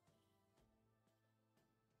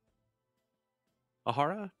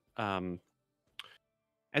 Ahara,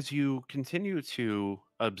 as you continue to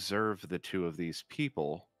observe the two of these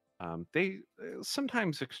people, they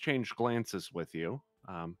sometimes exchange glances with you.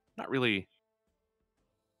 Not really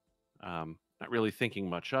thinking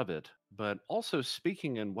much of it, but also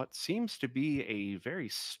speaking in what seems to be a very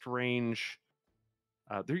strange.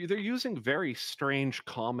 They're using very strange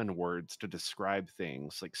common words to describe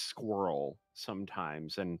things like squirrel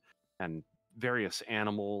sometimes, and various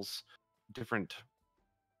animals, different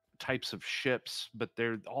types of ships, but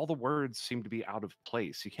they're all the words seem to be out of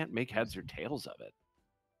place. You can't make heads or tails of it.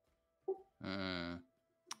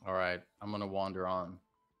 All right, I'm gonna wander on.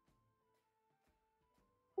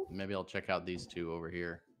 Maybe I'll check out these two over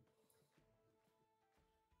here.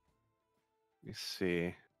 Let me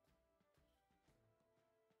see.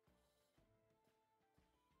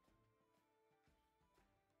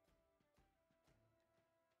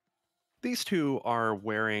 These two are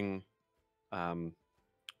wearing, not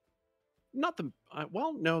the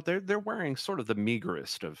well, no, they're wearing sort of the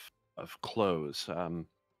meagerest of clothes,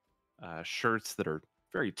 shirts that are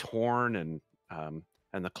very torn, and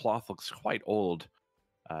the cloth looks quite old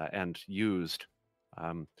and used.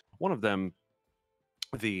 One of them,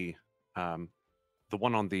 the the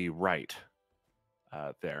one on the right,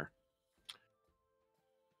 there,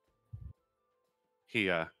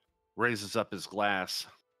 he raises up his glass.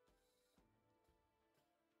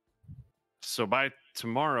 So by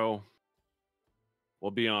tomorrow,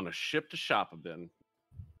 we'll be on a ship to Schapeben.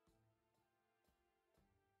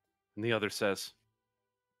 And the other says,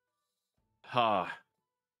 "Ha,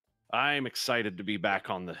 I'm excited to be back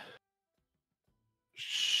on the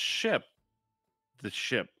ship. The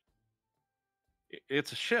ship.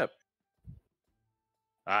 It's a ship.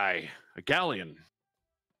 Aye, a galleon.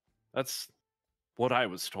 That's what I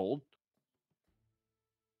was told."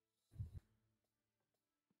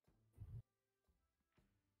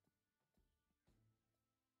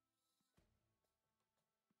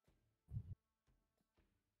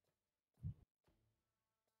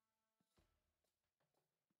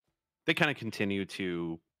 They kind of continue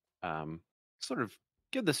to sort of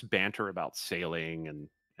give this banter about sailing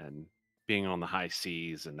and being on the high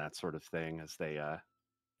seas and that sort of thing as they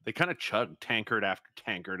kind of chug tankard after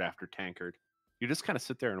tankard after tankard. You just kind of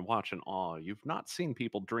sit there and watch in awe. You've not seen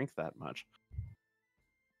people drink that much.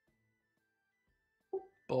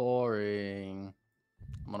 Boring.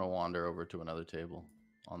 I'm gonna wander over to another table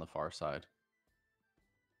on the far side.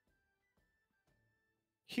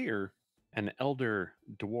 Here, an elder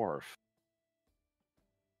dwarf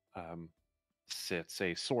sits,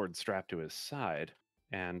 a sword strapped to his side,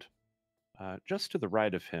 and just to the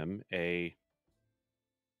right of him, a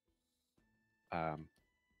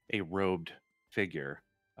robed figure,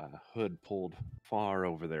 hood pulled far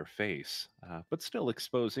over their face, but still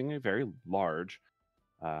exposing a very large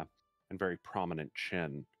and very prominent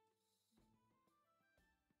chin.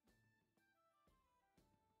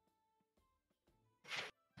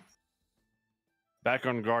 "Back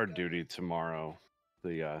on guard duty tomorrow,"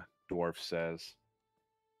 the dwarf says.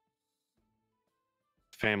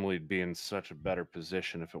 "Family'd be in such a better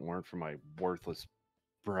position if it weren't for my worthless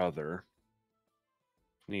brother."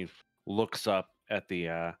 And he looks up at the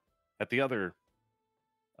other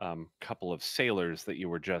couple of sailors that you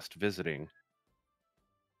were just visiting.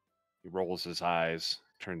 He rolls his eyes,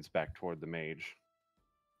 turns back toward the mage.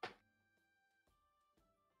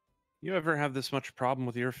 "You ever have this much problem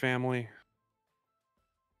with your family?"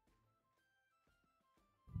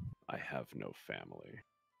 "I have no family."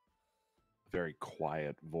 A very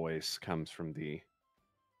quiet voice comes from the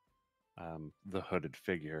hooded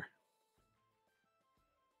figure.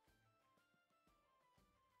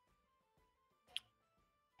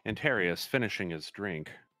 Antarius, finishing his drink,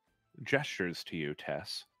 gestures to you,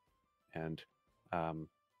 Tess, and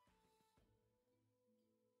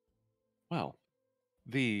well,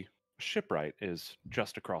 the shipwright is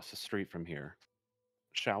just across the street from here.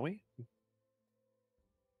 Shall we?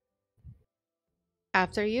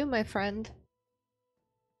 After you, my friend.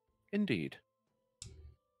 Indeed.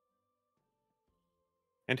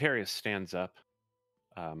 Antarius stands up,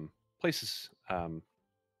 places.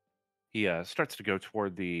 He starts to go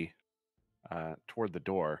toward the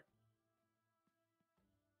door.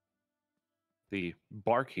 The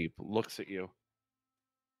barkeep looks at you.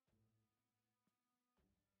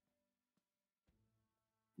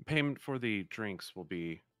 payment for the drinks will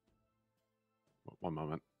be... One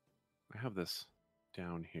moment. I have this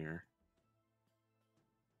down here.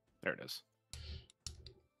 There it is.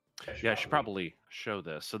 Yeah, I should probably show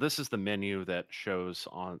this. So this is the menu that shows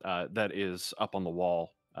on that is up on the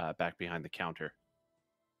wall back behind the counter.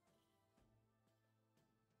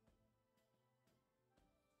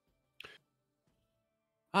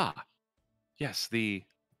 Ah, yes, the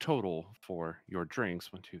total for your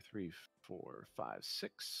drinks: 1, 2, 3, 4, 5,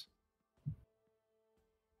 6.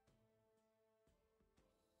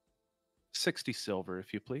 60 silver,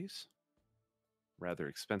 if you please. Rather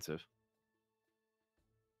expensive.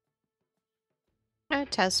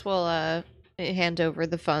 Tess will hand over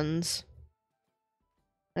the funds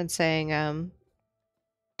and saying,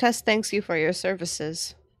 Tess thanks you for your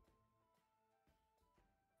services.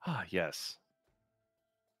 Ah, yes.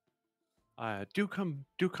 Do come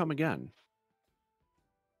again.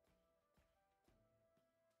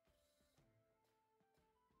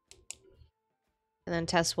 And then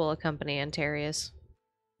Tess will accompany Antarius.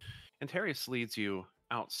 Antarius leads you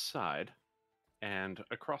outside and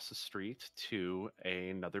across the street to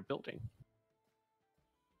another building.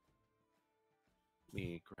 Let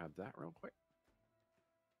me grab that real quick.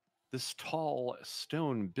 This tall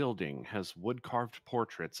stone building has wood-carved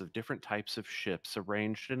portraits of different types of ships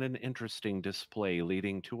arranged in an interesting display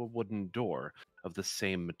leading to a wooden door of the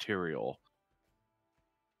same material.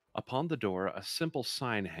 Upon the door, a simple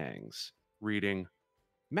sign hangs, reading,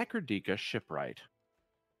 Mecherdika Shipwright.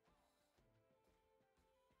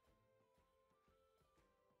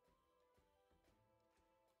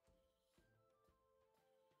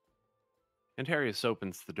 Antarius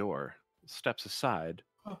opens the door, steps aside,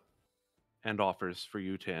 and offers for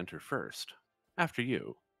you to enter first. After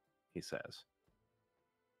you, he says.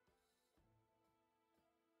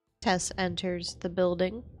 Tess enters the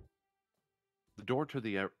building. The door to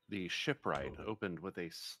the shipwright opened with a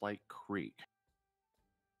slight creak.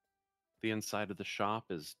 The inside of the shop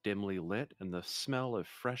is dimly lit, and the smell of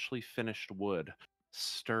freshly finished wood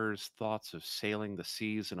stirs thoughts of sailing the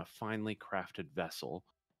seas in a finely crafted vessel.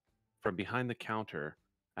 From behind the counter,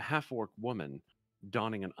 a half-orc woman,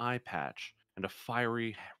 donning an eye patch and a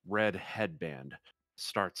fiery red headband,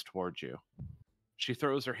 starts towards you. She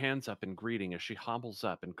throws her hands up in greeting as she hobbles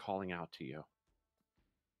up and calling out to you.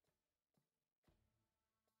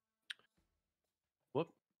 Whoop.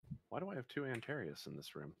 Why do I have 2 Antarius in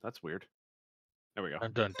this room? That's weird. There we go.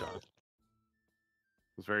 Dun, dun, dun. It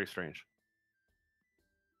was very strange.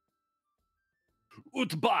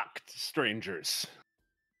 Utbacht, strangers.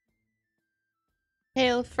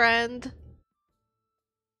 Hail, friend.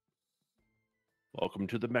 Welcome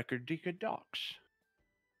to the Mecherdika docks.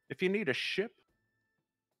 If you need a ship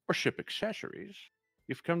or ship accessories,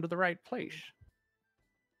 you've come to the right place.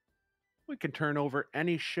 We can turn over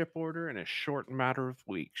any ship order in a short matter of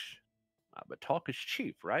weeks. But talk is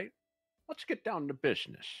cheap, right? Let's get down to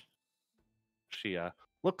business. She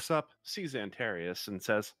looks up, sees Antarius, and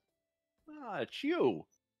says, Ah, it's you.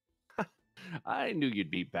 I knew you'd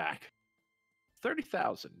be back.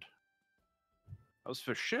 30,000. That was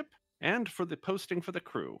for ship and for the posting for the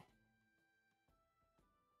crew.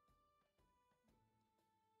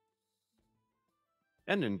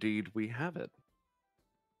 And indeed, we have it.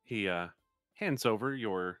 He hands over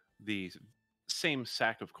the same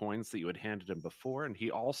sack of coins that you had handed him before, and he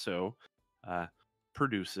also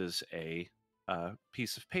produces a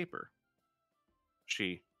piece of paper.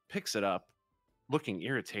 She picks it up, looking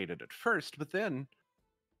irritated at first, but then,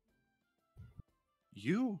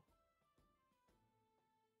 you?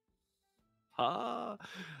 Ah,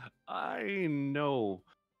 I know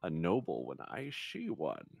a noble when I see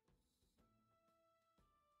one.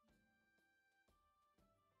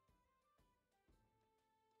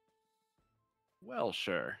 Well,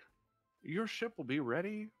 sir, your ship will be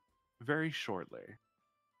ready very shortly.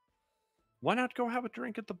 Why not go have a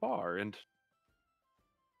drink at the bar, and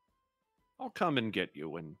I'll come and get you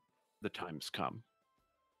when the time's come.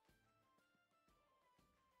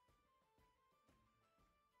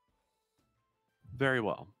 Very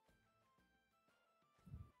well.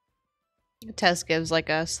 Tess gives like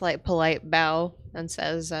a slight polite bow and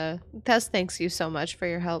says, Tess thanks you so much for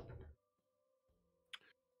your help.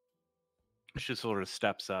 She sort of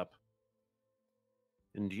steps up.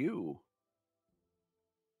 And you?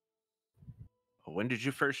 When did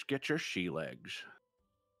you first get your she legs?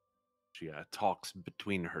 She talks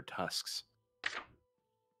between her tusks.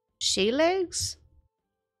 She legs?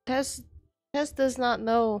 Tess does not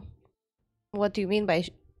know. What do you mean by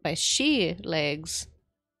she legs?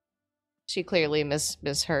 She clearly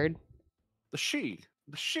misheard. The she.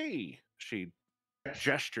 She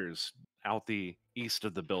gestures out the east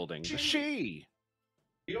of the building. The she!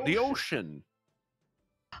 The ocean!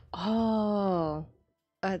 Oh,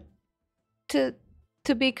 uh, to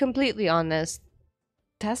to be completely honest,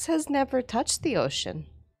 Tess has never touched the ocean.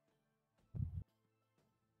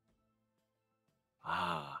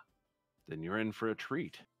 Ah, then you're in for a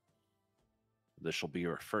treat. This shall be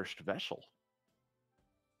your first vessel.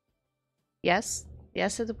 Yes,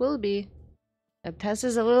 yes, it will be. Tess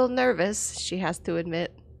is a little nervous, she has to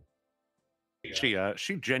admit.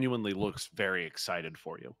 She genuinely looks very excited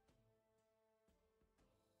for you.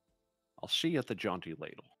 I'll see you at the jaunty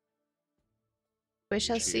ladle. We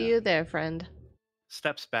shall She, see you there, friend.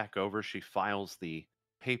 Steps back over. She files the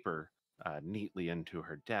paper neatly into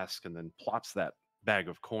her desk and then plops that bag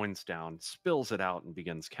of coins down, spills it out, and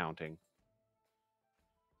begins counting.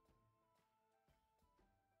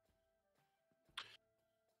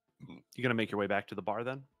 You gonna make your way back to the bar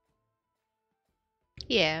then?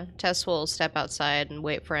 Yeah, Tess will step outside and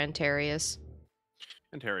wait for Antarius.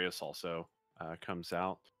 Antarius also comes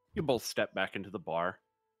out. You both step back into the bar.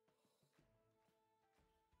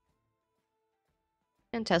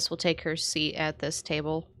 And Tess will take her seat at this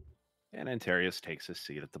table. And Antarius takes his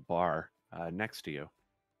seat at the bar next to you.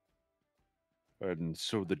 And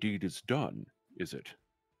so the deed is done, is it?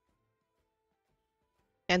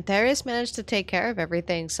 Antarius managed to take care of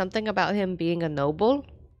everything. Something about him being a noble?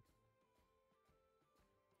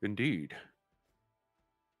 Indeed.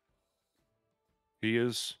 He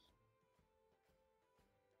is.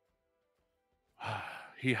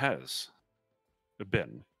 He has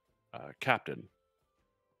been captain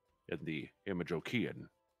in the Imajokian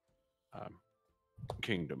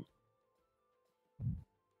kingdom.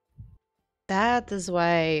 That is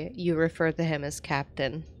why you refer to him as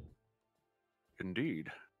captain. Indeed.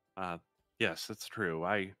 Yes, that's true.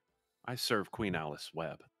 I serve Queen Alice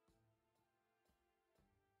Webb.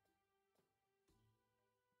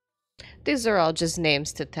 These are all just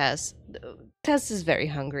names to Tess. Tess is very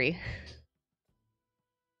hungry.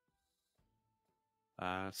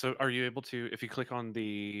 So are you able to, if you click on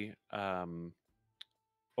the,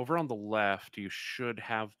 over on the left, you should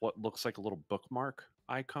have what looks like a little bookmark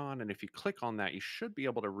icon. And if you click on that, you should be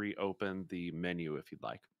able to reopen the menu if you'd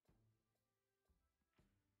like.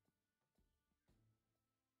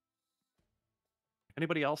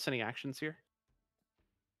 Anybody else? Any actions here?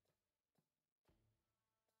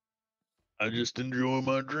 I just enjoy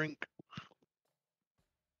my drink.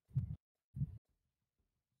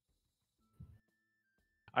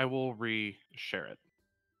 I will re-share it.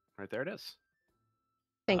 Right there it is.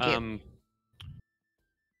 Thank you.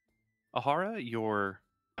 Ahara,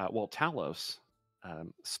 Talos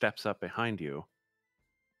steps up behind you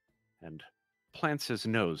and plants his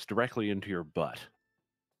nose directly into your butt.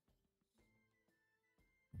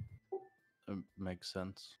 Makes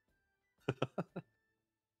sense.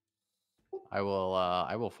 I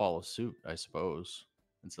will follow suit, I suppose.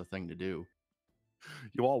 It's the thing to do.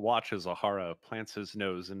 You all watch as Ahara plants his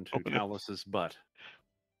nose into Talos's butt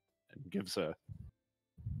and gives a...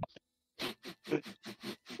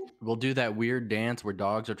 We'll do that weird dance where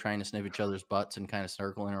dogs are trying to sniff each other's butts and kind of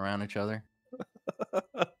circling around each other.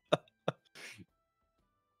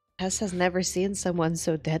 Tess has never seen someone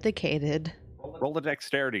so dedicated. Roll a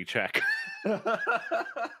dexterity check.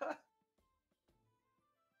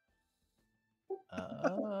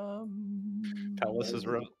 Talos is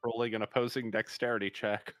rolling an opposing dexterity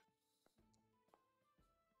check.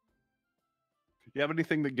 You have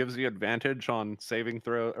anything that gives you advantage on saving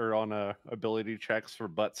throw or on ability checks for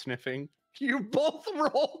butt sniffing? You both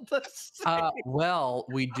rolled the same. Well,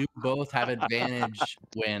 we do both have advantage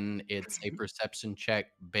when it's a perception check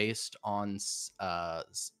based on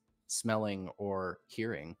smelling or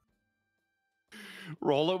hearing.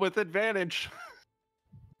 Roll it with advantage.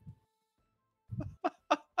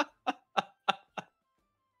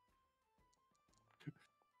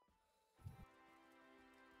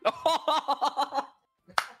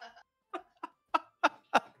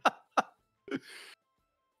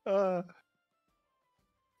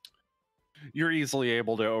 You're easily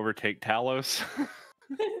able to overtake Talos.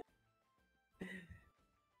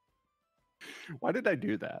 Why did I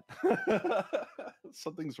do that?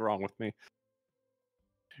 Something's wrong with me.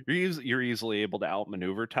 You're easily able to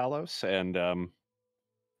outmaneuver Talos, and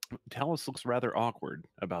Talos looks rather awkward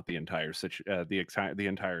about the entire the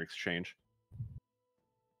entire exchange.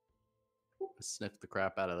 Sniff the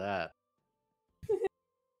crap out of that.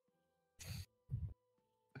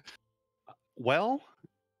 Well,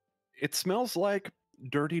 it smells like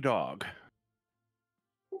dirty dog.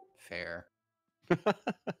 Fair.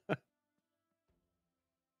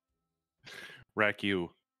 Rek,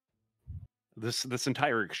 you This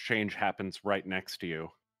entire exchange happens right next to you.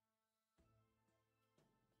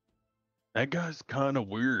 That guy's kind of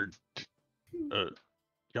weird.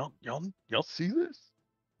 Y'all see this?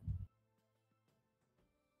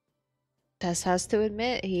 Tess has to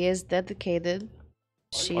admit he is dedicated.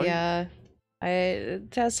 Tess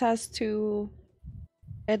has to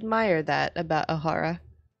admire that about Ahara.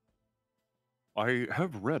 I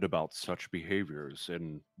have read about such behaviors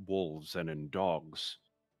in wolves and in dogs,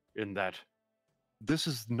 in that this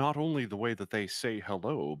is not only the way that they say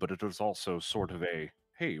hello, but it is also sort of a,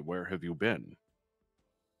 hey, where have you been?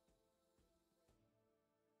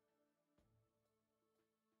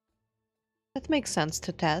 That makes sense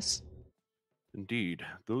to Tess. Indeed,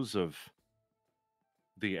 those of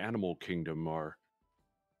the animal kingdom are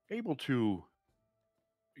able to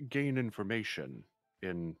gain information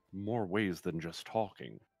in more ways than just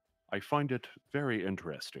talking. I find it very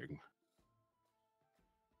interesting.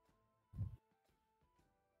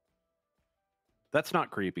 That's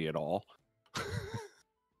not creepy at all.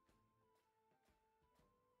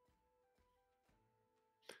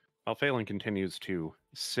 While Phelan continues to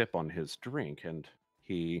sip on his drink, and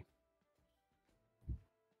he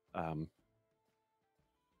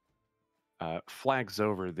flags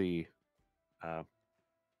over the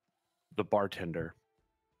bartender.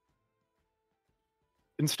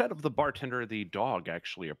 Instead of the bartender, the dog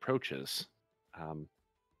actually approaches, and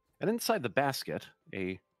inside the basket,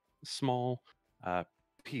 a small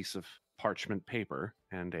piece of parchment paper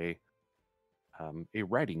and a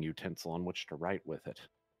writing utensil on which to write with it,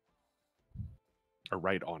 or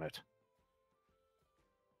write on it.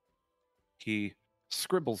 He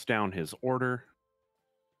scribbles down his order,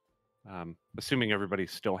 assuming everybody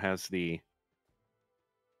still has the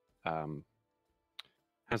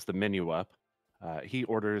menu up. He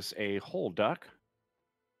orders a whole duck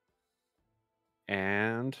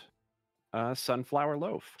and a sunflower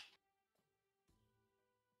loaf.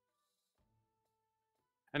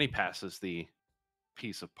 And he passes the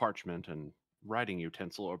piece of parchment and writing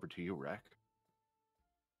utensil over to you, Rek.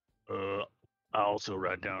 I also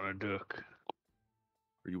write down a duck.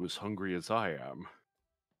 Are you as hungry as I am?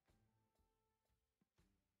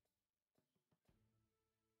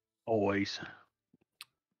 Always.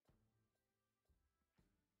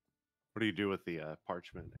 What do you do with the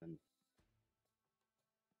parchment? And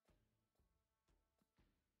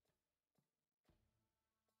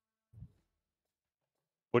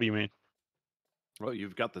What do you mean? well,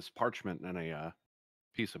 you've got this parchment and a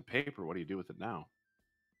piece of paper. What do you do with it now?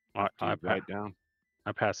 I Do you write down?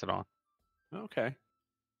 pass it on. Okay.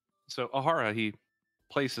 So Ahara, he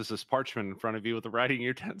places this parchment in front of you with a writing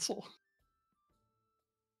utensil.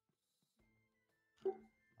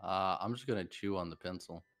 I'm just gonna chew on the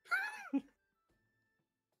pencil.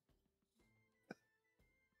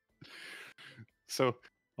 So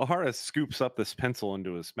Ahara scoops up this pencil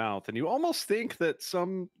into his mouth, and you almost think that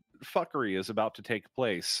some fuckery is about to take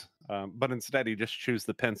place, but instead he just chews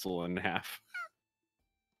the pencil in half.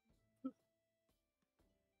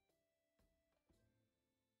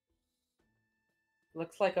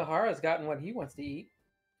 Looks like Ahara's gotten what he wants to eat.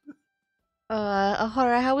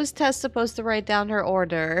 Ahara, how is Tess supposed to write down her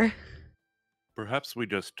order? Perhaps we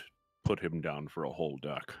just put him down for a whole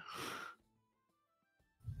duck.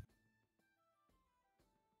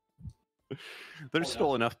 There's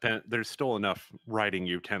still enough there's still enough writing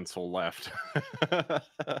utensil left.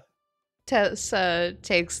 Tess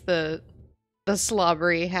takes the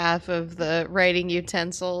slobbery half of the writing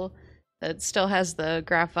utensil that still has the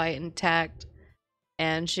graphite intact,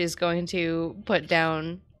 and she's going to put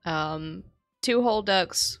down 2 whole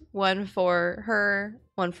ducks, one for her,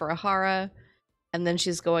 one for Ahara, and then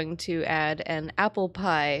she's going to add an apple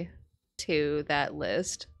pie to that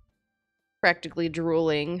list. Practically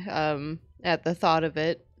drooling at the thought of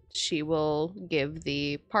it, she will give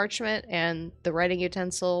the parchment and the writing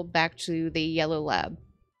utensil back to the yellow lab.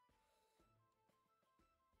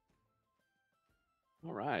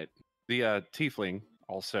 All right. The tiefling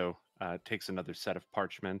also takes another set of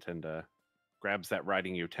parchment and grabs that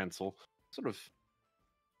writing utensil, sort of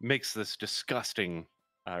makes this disgusting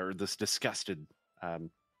or this disgusted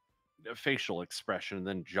facial expression, and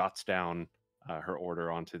then jots down her order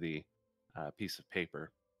onto the piece of paper.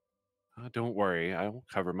 Don't worry, I will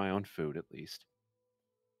cover my own food at least.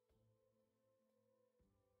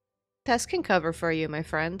 Tess can cover for you, my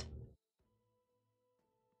friend.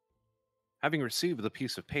 Having received the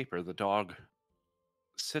piece of paper, the dog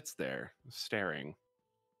sits there, staring.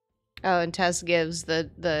 Oh, and Tess gives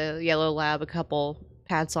the yellow lab a couple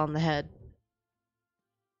pats on the head.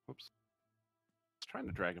 Whoops. I was trying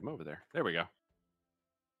to drag him over there. There we go.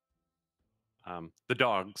 The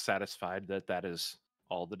dog, satisfied that that is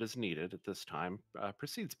all that is needed at this time,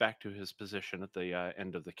 proceeds back to his position at the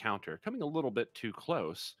end of the counter, coming a little bit too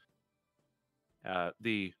close.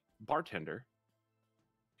 The bartender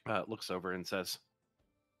looks over and says,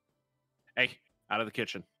 "Hey, out of the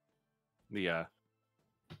kitchen." The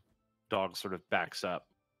dog sort of backs up.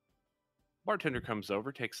 Bartender comes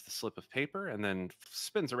over, takes the slip of paper, and then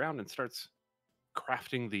spins around and starts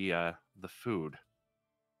crafting the food.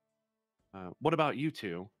 What about you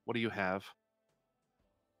two? What do you have?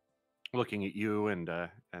 Looking at you and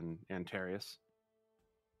Antarius.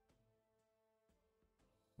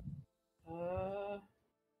 Uh,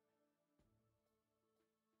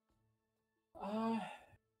 uh,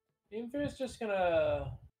 Infer's just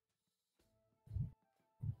gonna.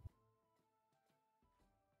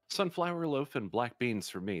 Sunflower loaf and black beans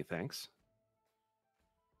for me, thanks.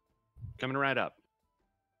 Coming right up.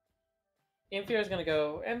 Infer's gonna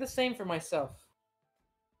go, and the same for myself.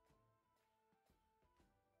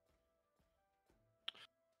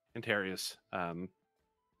 Antarius,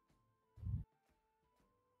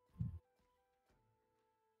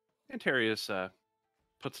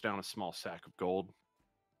 puts down a small sack of gold.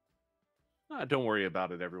 Don't worry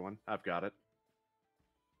about it, everyone. I've got it.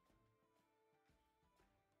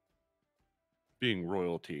 Being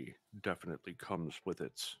royalty definitely comes with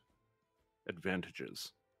its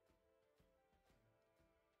advantages.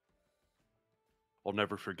 I'll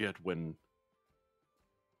never forget when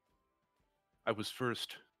I was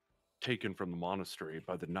first taken from the monastery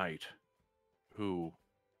by the knight who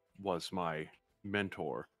was my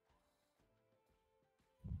mentor.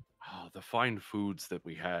 Oh, the fine foods that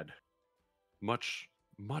we had. Much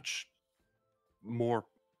more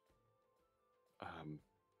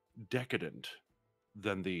decadent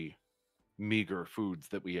than the meager foods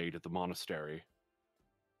that we ate at the monastery.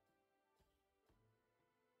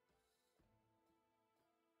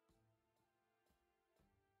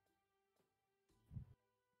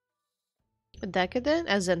 Decadent?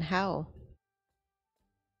 As in how?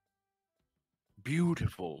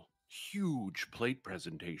 Beautiful, huge plate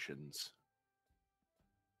presentations.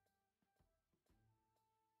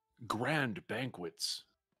 Grand banquets.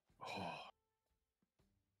 Oh,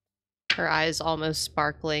 Her eyes almost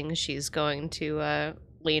sparkling. She's going to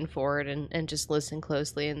lean forward and just listen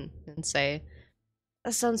closely and say,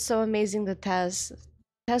 "That sounds so amazing to Tess.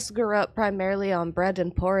 Tess grew up primarily on bread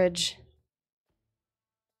and porridge."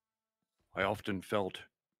 I often felt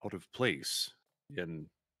out of place in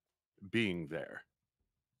being there.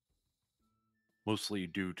 Mostly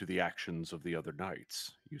due to the actions of the other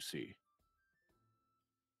knights, you see.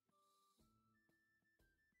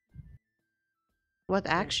 What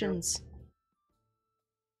Infer- actions?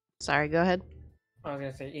 Sorry, go ahead. I was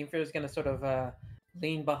gonna say, Infer's gonna sort of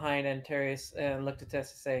lean behind Antarius and look to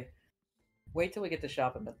Tess and say, "Wait till we get to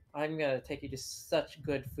Schapeben. I'm gonna take you to such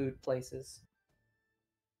good food places."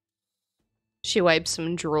 She wipes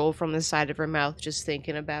some drool from the side of her mouth just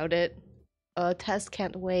thinking about it. Tess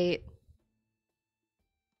can't wait.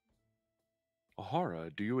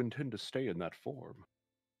 Ahara, do you intend to stay in that form?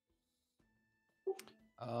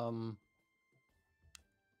 I'm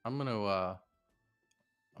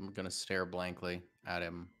gonna stare blankly at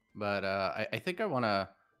him, but I think I wanna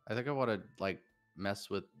like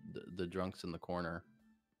mess with the drunks in the corner.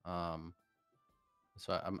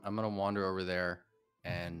 So I'm gonna wander over there,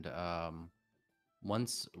 and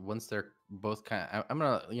once they're both kind of, I'm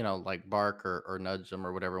gonna like bark or nudge them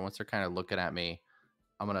or whatever. Once they're kind of looking at me,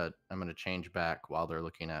 I'm gonna change back while they're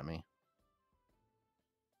looking at me.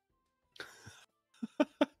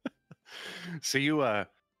 So you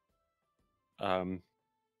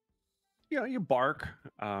you bark.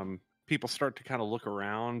 People start to kind of look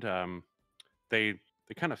around. They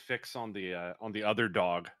kind of fix on the other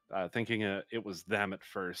dog, thinking it was them at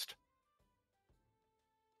first.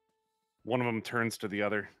 One of them turns to the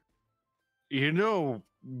other. You know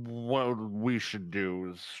what we should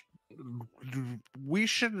do is we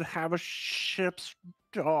should have a ship's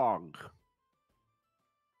dog.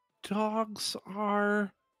 Dogs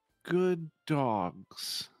are good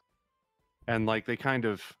dogs. And like they kind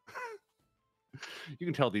of you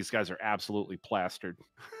can tell these guys are absolutely plastered.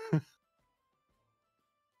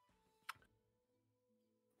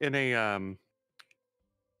 In a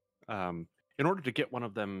in order to get one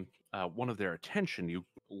of them one of their attention, you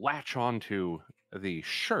latch onto the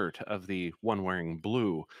shirt of the one wearing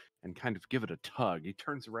blue and kind of give it a tug. He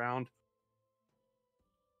turns around.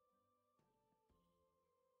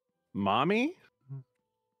 Mommy?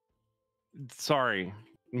 Sorry,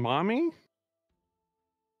 mommy?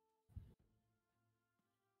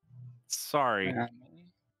 Sorry.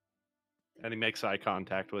 And he makes eye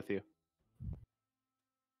contact with you.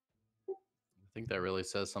 think that really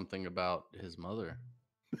says something about his mother.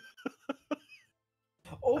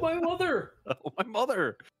 Oh, my mother! Oh, my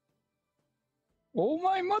mother! Oh,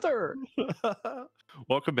 my mother!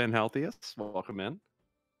 Welcome in, Healthiest. Welcome in.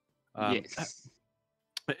 Yes.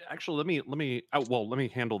 Actually, let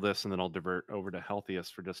me handle this, and then I'll divert over to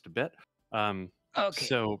Healthiest for just a bit. Okay.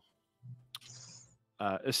 So,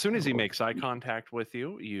 as soon as he makes eye contact with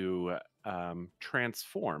you, you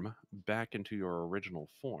transform back into your original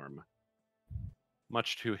form.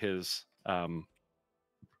 Much to his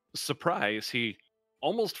surprise, he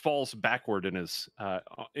almost falls backward in his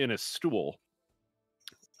stool.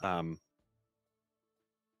 I'm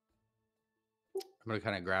gonna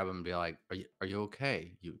kind of grab him and be like, "Are you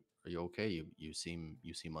okay? Are you okay? You seem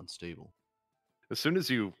unstable." As soon as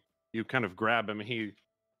you kind of grab him, he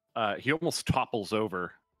almost topples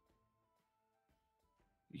over.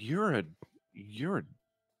 You are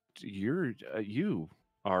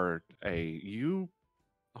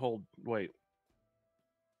wait.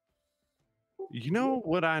 You know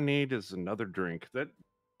what I need is another drink. That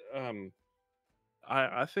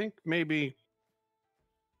I think maybe.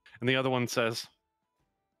 And the other one says,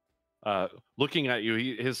 looking at you,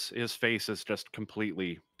 his face is just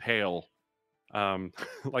completely pale,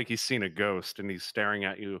 like he's seen a ghost, and he's staring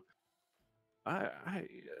at you. I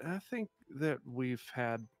think that we've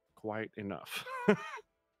had quite enough.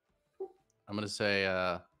 I'm gonna say,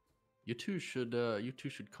 you two should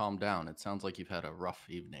calm down. It sounds like you've had a rough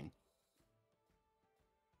evening.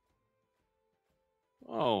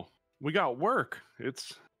 Oh, we got work.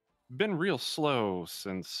 It's been real slow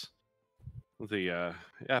since the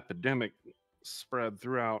epidemic spread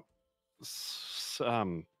throughout.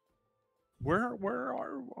 Where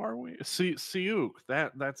are we? Siuk,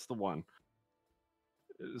 that's the one.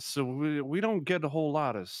 So we don't get a whole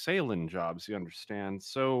lot of sailing jobs, you understand.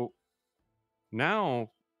 So now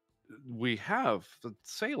we have the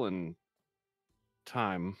sailing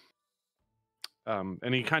time.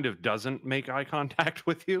 And he kind of doesn't make eye contact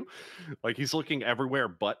with you, like he's looking everywhere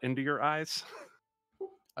but into your eyes.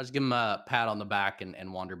 I just give him a pat on the back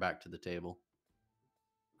and wander back to the table.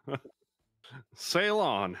 Sail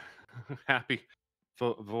on. Happy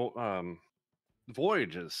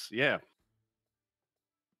voyages. Yeah.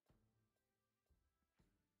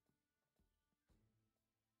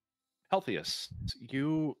 Healthiest,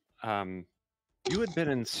 you had been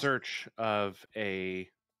in search of a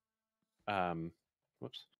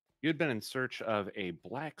you had been in search of a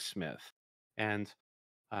blacksmith, and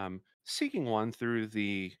seeking one through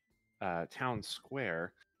the town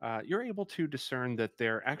square, you're able to discern that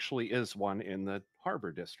there actually is one in the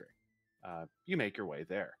harbor district. You make your way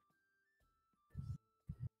there.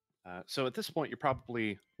 So at this point, you're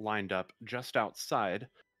probably lined up just outside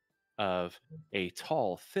of a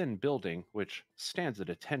tall, thin building which stands at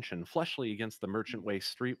attention, fleshly against the Merchant Way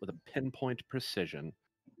street with a pinpoint precision.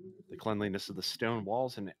 The cleanliness of the stone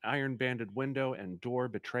walls and iron-banded window and door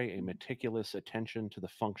betray a meticulous attention to the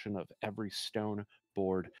function of every stone,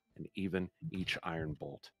 board, and even each iron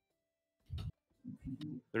bolt.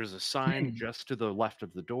 There's a sign just to the left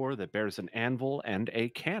of the door that bears an anvil and a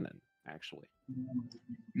cannon, actually.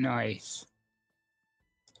 Nice.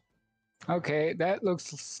 Okay, that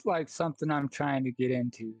looks like something I'm trying to get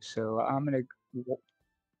into. So I'm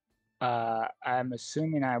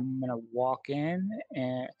assuming I'm gonna walk in,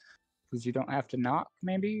 and because you don't have to knock,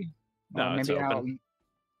 maybe, or No, it's maybe open.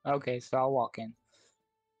 Okay, so I'll walk in.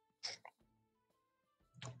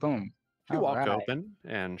 Boom. You walk Alright. open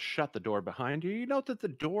and shut the door behind you. You note that the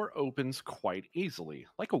door opens quite easily,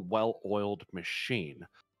 like a well-oiled machine.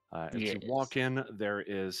 As you walk in, there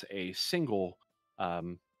is a single half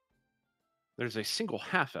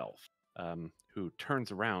elf who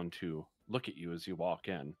turns around to look at you as you walk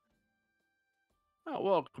in. Oh,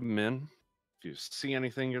 welcome in. If you see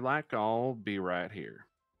anything you like, I'll be right here.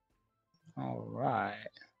 All right.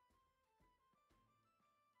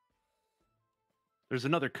 There's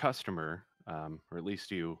another customer, or at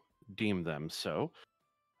least you deem them so.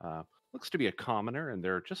 Looks to be a commoner, and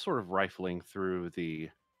they're just sort of rifling through the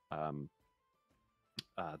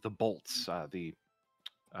bolts, the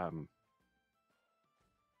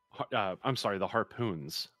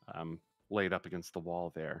harpoons laid up against the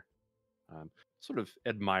wall there, sort of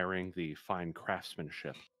admiring the fine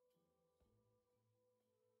craftsmanship.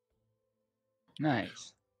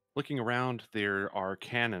 Nice. Looking around, there are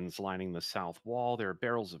cannons lining the south wall. There are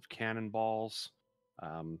barrels of cannonballs.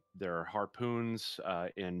 There are harpoons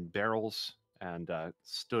in barrels and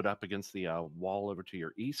stood up against the wall over to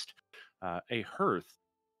your east. A hearth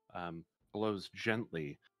glows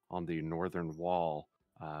gently on the northern wall,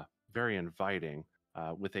 very inviting,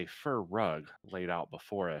 with a fur rug laid out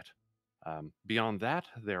before it. Beyond that,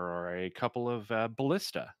 there are a couple of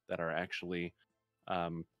ballista that are actually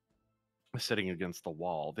sitting against the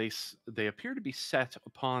wall. They appear to be set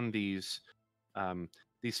upon these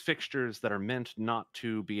fixtures that are meant not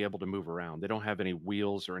to be able to move around. They don't have any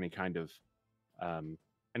wheels or any kind of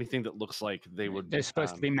anything that looks like they would They're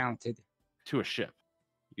supposed to be mounted. to a ship.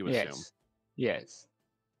 You assume? Yes,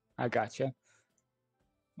 I gotcha.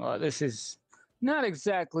 Well, this is not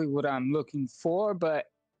exactly what I'm looking for, but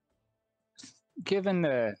given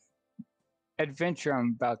the adventure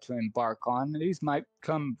I'm about to embark on, these might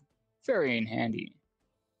come very in handy.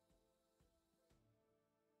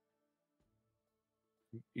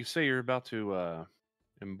 You say you're about to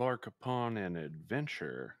embark upon an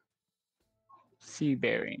adventure.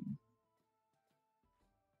 Seafaring.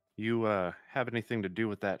 You have anything to do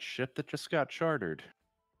with that ship that just got chartered?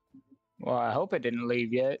 Well, I hope it didn't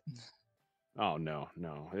leave yet. Oh, no.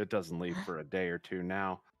 It doesn't leave for a day or two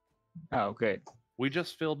now. Oh, good. We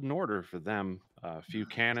just filled an order for them. A few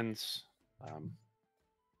cannons,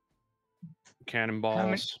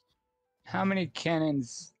 cannonballs. How many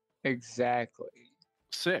cannons exactly?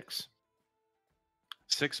 6.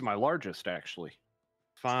 6 of my largest, actually.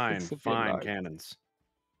 Fine large. cannons.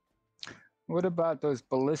 What about those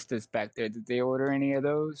ballistas back there? Did they order any of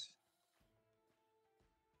those?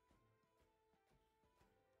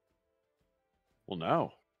 Well,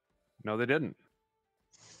 no. No, they didn't.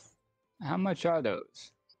 How much are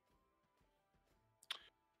those?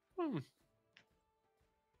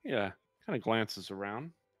 Yeah, kind of glances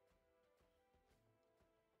around.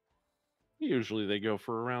 Usually they go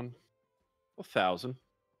for around 1,000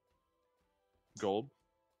 gold.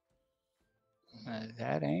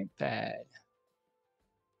 That ain't bad.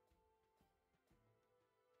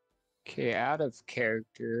 Okay, out of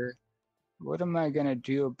character. What am I gonna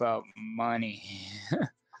do about money?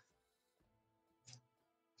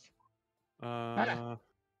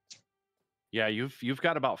 Yeah, you've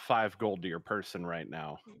got about 5 gold to your person right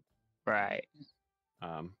now. Right.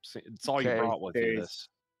 It's all you brought with you. This.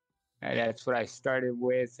 That's what I started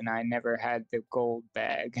with, and I never had the gold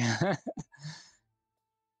bag.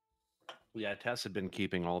 Yeah, Tess had been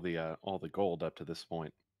keeping all the gold up to this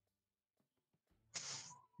point.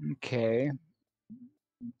 Okay.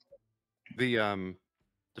 The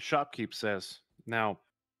shopkeep says, now,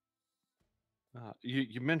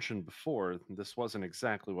 you mentioned before this wasn't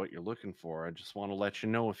exactly what you're looking for. I just want to let you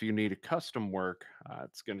know if you need a custom work,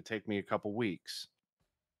 it's going to take me a couple weeks.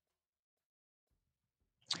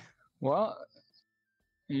 Well,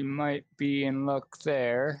 you might be in luck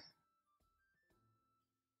there.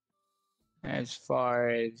 As far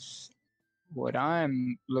as what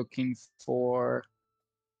I'm looking for,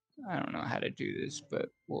 I don't know how to do this, but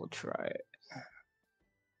we'll try it.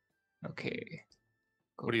 Okay.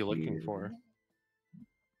 What are you looking for?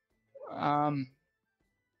 I'm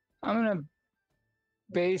gonna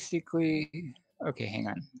basically. Okay, hang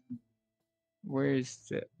on. Where's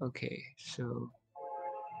the? Okay, so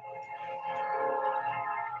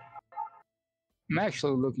I'm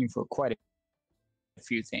actually looking for quite a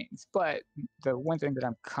few things, but the one thing that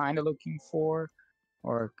I'm kind of looking for,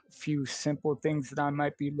 or a few simple things that I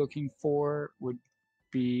might be looking for, would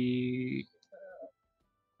be.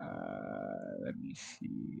 Let me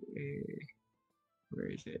see. Where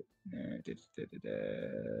is it?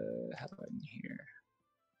 How about in here?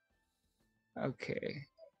 Okay.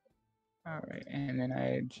 All right, and then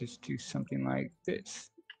I just do something like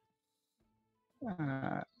this.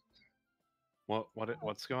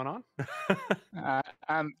 What's going on?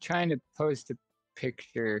 I'm trying to post a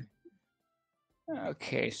picture.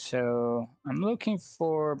 Okay, so I'm looking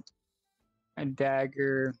for a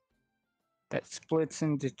dagger that splits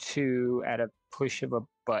into 2 at a push of a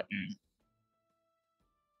button.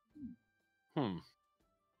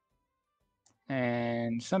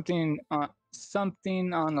 And something on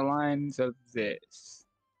the lines of this.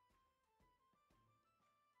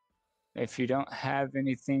 If you don't have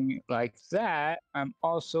anything like that, I'm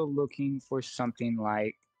also looking for something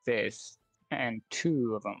like this, and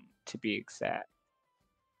 2 of them to be exact.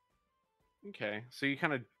 Okay, so you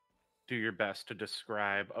kind of do your best to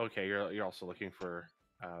describe. Okay, you're also looking for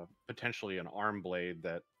potentially an arm blade.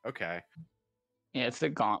 That okay. Yeah, it's a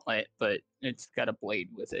gauntlet, but it's got a blade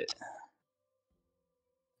with it.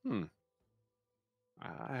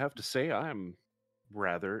 I have to say, I'm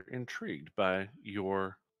rather intrigued by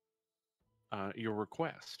your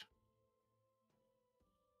request.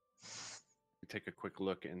 Take a quick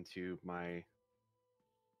look into my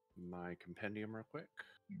compendium real quick.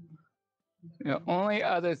 The only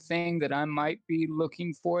other thing that I might be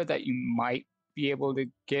looking for that you might be able to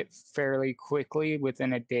get fairly quickly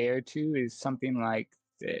within a day or 2 is something like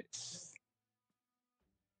this.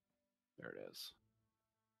 There it is.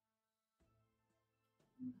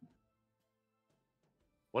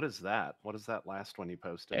 What is that? What is that last one you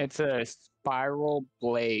posted? It's a spiral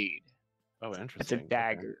blade. Oh, It's a interesting. Okay.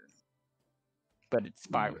 dagger, but it's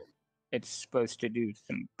spiral. It's supposed to do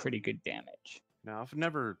some pretty good damage. Now, I've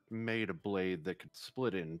never made a blade that could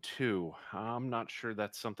split in two. I'm not sure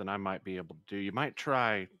that's something I might be able to do. You might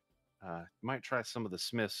try some of the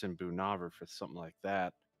smiths in Bunavar for something like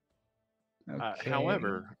that. Okay.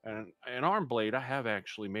 However, an arm blade, I have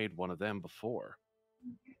actually made one of them before.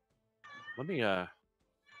 Let me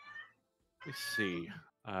see.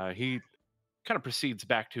 He kind of proceeds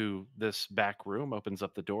back to this back room, opens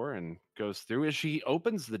up the door, and goes through. As she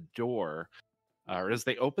opens the door, or as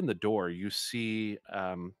they open the door, you see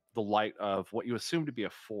the light of what you assume to be a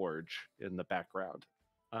forge in the background.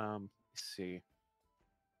 Let's see.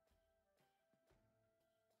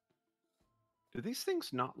 Do these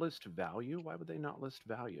things not list value? Why would they not list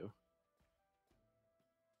value?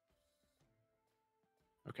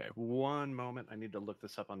 Okay, one moment. I need to look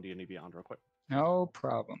this up on D&D Beyond real quick. No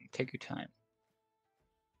problem. Take your time.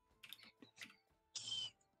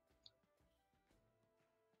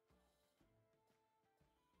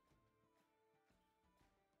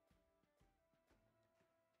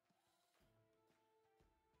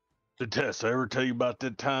 Did Tess ever tell you about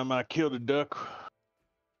that time I killed a duck?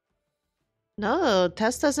 No,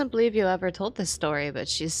 Tess doesn't believe you ever told this story, but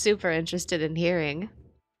she's super interested in hearing.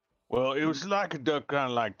 Well, it was like a duck,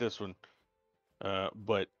 kind of like this one.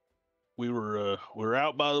 But we were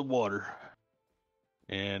out by the water,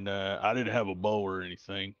 and I didn't have a bow or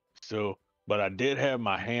anything. So, but I did have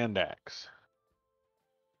my hand axe.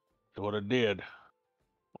 So what I did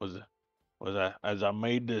was as I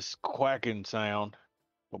made this quacking sound,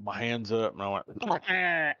 put my hands up, and I went.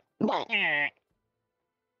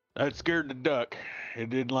 That scared the duck. It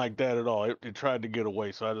didn't like that at all. It tried to get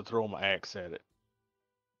away, so I had to throw my axe at it.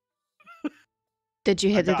 Did you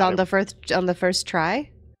I hit it got on him. the first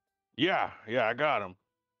try? Yeah, I got him.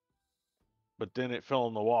 But then it fell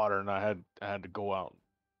in the water, and I had to go out and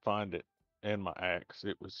find it and my axe.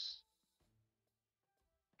 It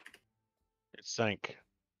sank.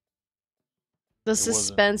 The It wasn't.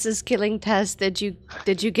 suspense is killing Tess. Did you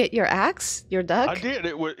get your axe? Your duck? I did.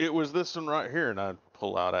 It was this one right here, and I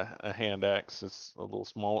pull out a hand axe. It's a little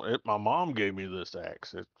small. My mom gave me this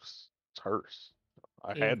axe. It's hers.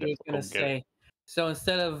 I Yeah, had to he was go gonna get it. say. So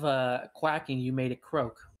instead of quacking, you made it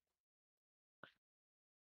croak.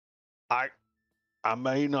 I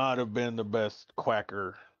may not have been the best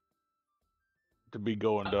quacker to be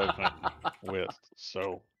going duck hunting with,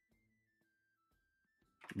 so,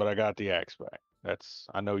 but I got the axe back.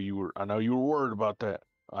 I know you were worried about that.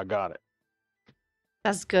 I got it.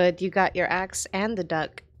 That's good. You got your axe and the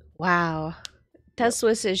duck. Wow. Tess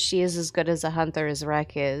wishes she is as good as a hunter as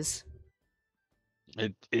Rek is.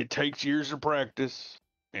 It takes years of practice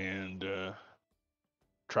and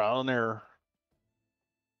trial and error.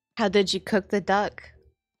 How did you cook the duck?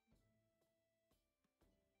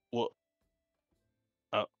 Well,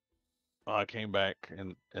 I came back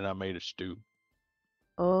and I made a stew.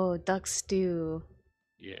 Oh, duck stew.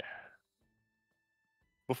 Yeah.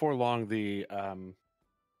 Before long, or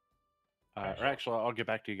actually, I'll get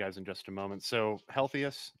back to you guys in just a moment. So,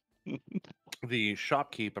 Healthiest, the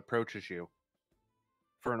shopkeep approaches you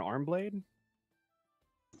for an arm blade.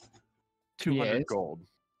 200 Yes. gold.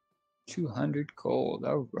 200 gold.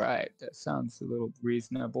 All right. That sounds a little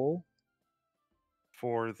reasonable.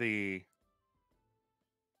 For the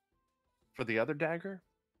other dagger,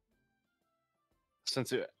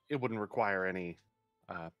 since it wouldn't require any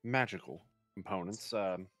magical components,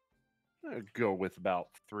 I'd go with about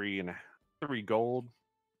 3 gold,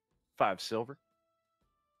 5 silver.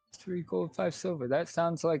 3 gold, 5 silver. That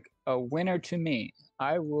sounds like a winner to me.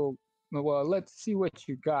 I will. Well, let's see what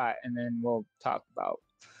you got, and then we'll talk about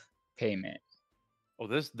payment. Oh,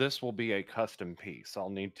 this will be a custom piece. I'll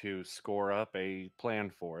need to score up a plan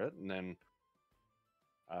for it, and then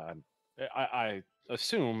I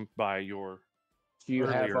assume by your Do you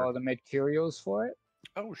have earlier. all the materials for it?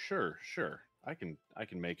 Oh, sure. I can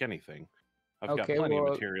make anything. I've got Okay, plenty of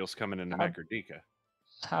well, materials coming into how- Mekerdika.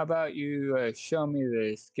 How about you show me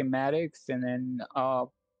the schematics, and then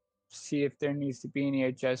I'll see if there needs to be any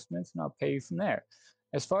adjustments, and I'll pay you from there.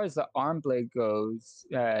 As far as the arm blade goes,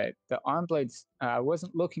 the arm blades, I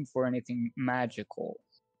wasn't looking for anything magical.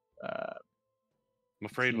 I'm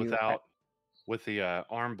afraid do you with the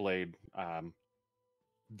arm blade,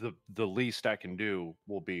 the least I can do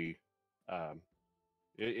will be,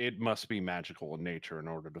 it must be magical in nature in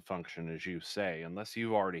order to function as you say, unless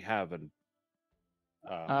you already have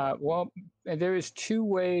Well, there is two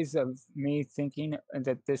ways of me thinking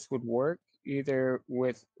that this would work. Either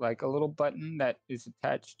with like a little button that is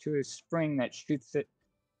attached to a spring that shoots it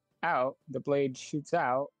out, the blade shoots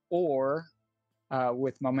out, or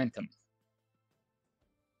with momentum.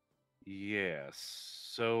 Yes.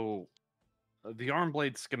 So the arm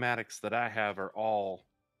blade schematics that I have are all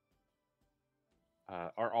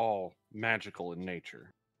magical in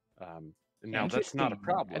nature. And now that's not a Interesting.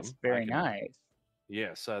 problem. That's very I can, nice.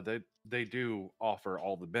 yes, they do offer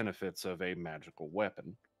all the benefits of a magical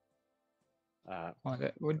weapon. Well,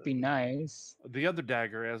 that would be nice. The other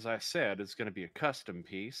dagger, as I said, is going to be a custom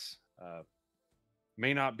piece.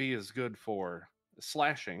 May not be as good for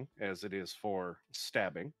slashing as it is for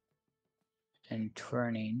stabbing. And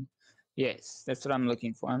turning. Yes, that's what I'm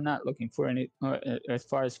looking for. I'm not looking for any, as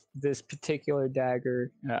far as this particular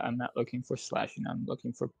dagger, I'm not looking for slashing. I'm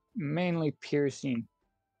looking for mainly piercing.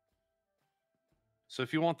 So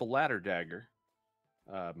if you want the latter dagger,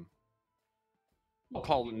 I'll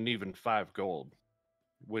call it an even 5 gold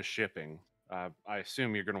with shipping. I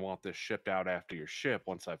assume you're going to want this shipped out after your ship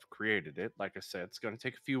once I've created it. Like I said, it's going to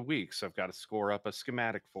take a few weeks. I've got to score up a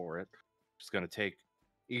schematic for it. It's going to take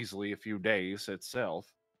easily a few days itself.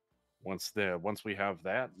 Once we have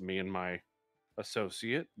that, me and my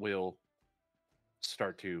associate will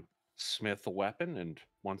start to smith the weapon, and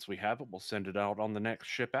once we have it, we'll send it out on the next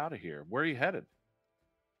ship out of here. Where are you headed?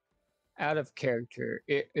 Out of character.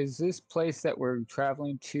 Is this place that we're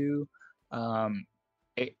traveling to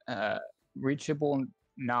reachable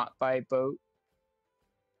not by boat?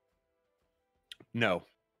 No.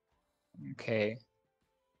 Okay.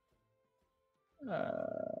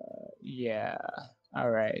 Yeah. All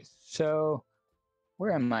right. So,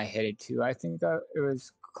 where am I headed to? I think it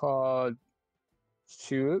was called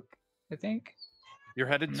Shuk, I think. You're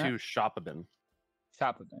headed to Schapeben.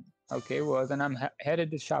 Schapeben. Okay, well, then I'm headed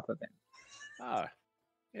to Schapeben.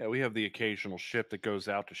 Yeah, we have the occasional ship that goes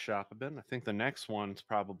out to Schapeben. I think the next one's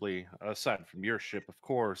probably, aside from your ship, of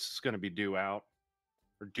course, is going to be due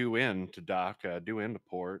into dock, due into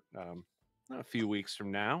port a few weeks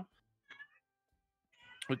from now.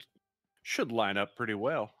 Which should line up pretty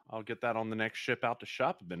well. I'll get that on the next ship out to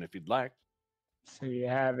Schapeben if you'd like. So you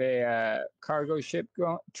have a cargo ship,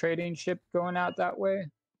 trading ship going out that way?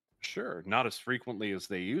 Sure, not as frequently as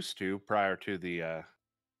they used to prior to the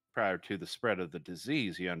spread of the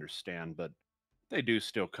disease, you understand, but they do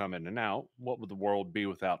still come in and out. What would the world be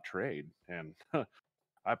without trade? And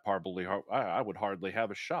I would hardly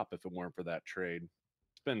have a shop if it weren't for that trade.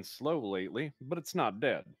 It's been slow lately, but it's not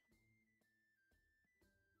dead.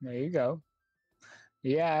 There you go.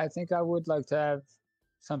 Yeah, I think I would like to have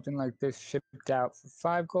something like this shipped out for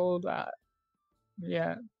 5 gold.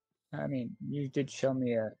 Yeah, I mean, you did show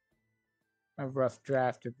me a rough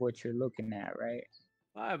draft of what you're looking at, right?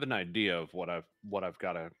 I have an idea of what I've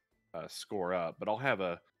got to score up, but I'll have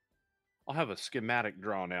a schematic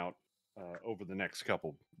drawn out over the next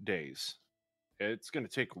couple days. It's going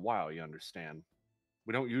to take a while, you understand.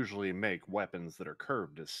 We don't usually make weapons that are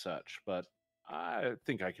curved as such, but I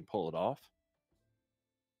think I can pull it off.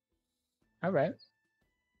 All right.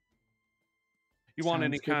 You want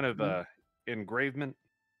any kind of engravement?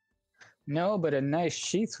 No, but a nice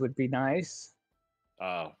sheath would be nice.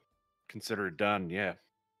 Consider it done, yeah.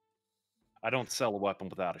 I don't sell a weapon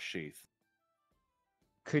without a sheath.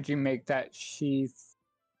 Could you make that sheath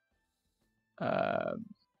kind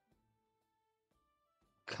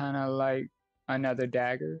of like another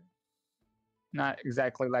dagger? Not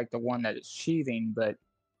exactly like the one that is sheathing, but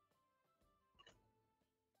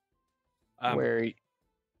where...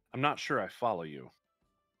 I'm not sure I follow you.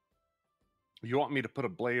 You want me to put a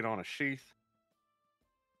blade on a sheath?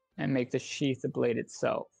 And make the sheath the blade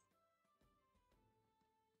itself.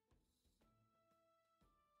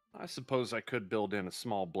 I suppose I could build in a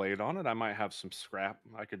small blade on it. I might have some scrap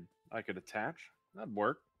I could attach. That'd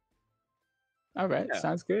work. All right, Yeah.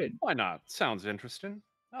 Sounds good. Why not? Sounds interesting.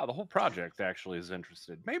 Oh, the whole project actually is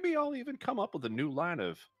interested. Maybe I'll even come up with a new line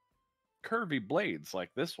of curvy blades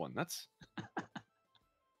like this one.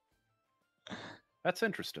 That's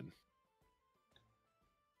interesting.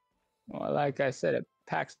 Well, like I said, it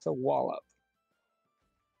packs the wall up.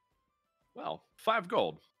 Well, 5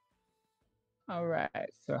 gold. All right.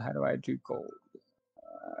 So how do I do gold?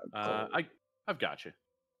 I've got you.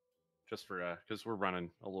 Just for because we're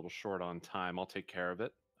running a little short on time, I'll take care of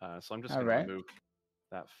it. So I'm just going to remove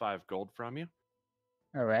that 5 gold from you.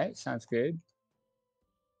 All right. Sounds good.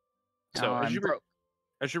 So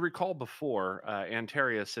as you recall before,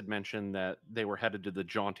 Antarius had mentioned that they were headed to the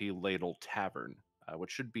Jaunty Ladle Tavern,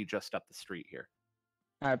 which should be just up the street here.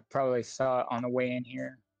 I probably saw it on the way in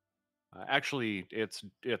here. Actually, it's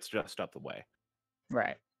just up the way.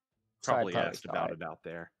 Right. So I Probably asked saw about it out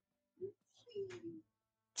there.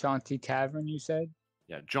 Jaunty Tavern, you said?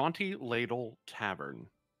 Yeah, Jaunty Ladle Tavern.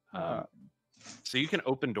 Uh, So you can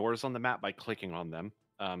open doors on the map by clicking on them.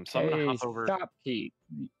 So I'm gonna hey, hop over stop, Pete.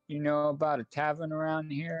 You know about a tavern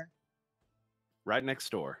around here? right next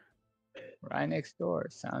door. Right next door.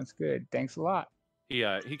 Sounds good. Thanks a lot. He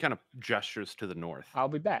kind of gestures to the north. I'll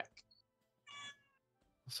be back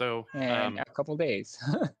So in a couple days.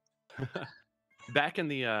 back in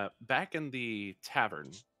the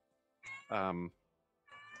tavern,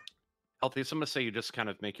 Healthy. So I'm gonna say you just kind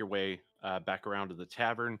of make your way back around to the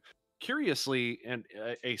tavern. Curiously, and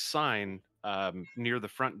a sign near the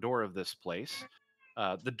front door of this place,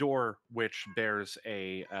 the door which bears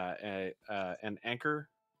an anchor.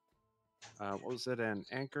 What was it? An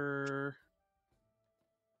anchor.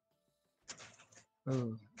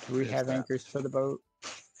 Ooh, do we Is have that? anchors for the boat?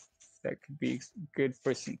 That could be good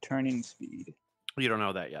for some turning speed. You don't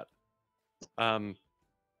know that yet.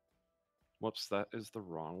 Whoops, that is the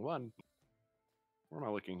wrong one. Where am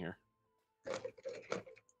I looking here?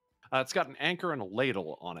 It's got an anchor and a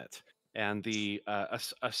ladle on it, and the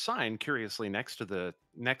a sign curiously next to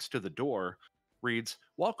the door reads,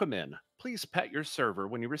 "Welcome in. Please pet your server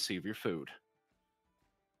when you receive your food."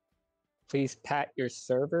 Please pat your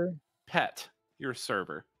server. Pet your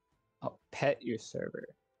server. Oh, pet your server.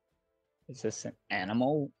 Is this an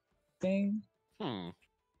animal thing?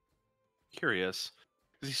 Curious.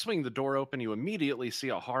 As you swing the door open, you immediately see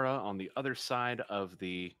Ahara on the other side of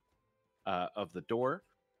the door.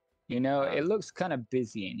 You know, it looks kind of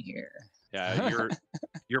busy in here. Yeah,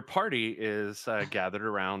 your party is gathered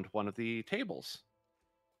around one of the tables.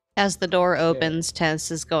 As the door opens,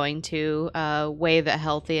 Tess is going to wave at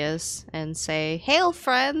Healthius and say, "Hail,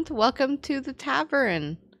 friend! Welcome to the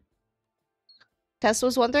tavern." Tess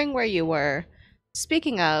was wondering where you were.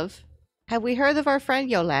 Speaking of, have we heard of our friend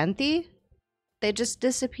Yolanthi? They just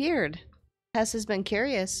disappeared. Tess has been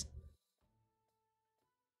curious.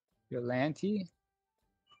 Yolanthi?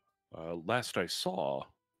 Last I saw,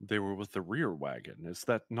 they were with the rear wagon. Is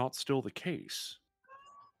that not still the case?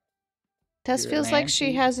 Tess feels like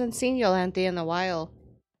she Yolanthi? hasn't seen Yolanthi in a while.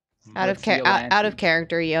 Out of What's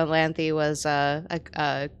character, Yolanthi was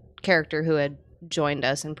a character who had joined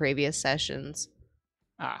us in previous sessions.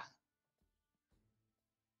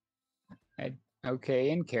 Okay,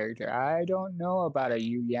 in character. I don't know about a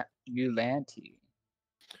Yolanthi.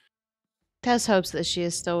 Tess hopes that she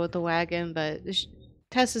is still with the wagon, but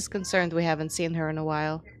Tess is concerned we haven't seen her in a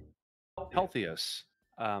while. Healthius,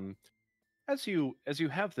 as you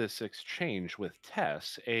have this exchange with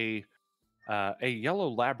Tess, a yellow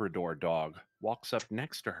Labrador dog walks up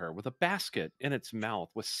next to her with a basket in its mouth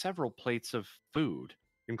with several plates of food,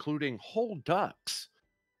 including whole ducks,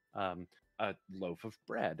 a loaf of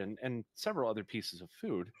bread, and several other pieces of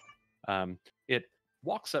food. It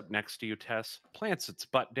walks up next to you, Tess, plants its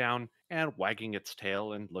butt down, and wagging its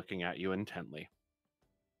tail and looking at you intently.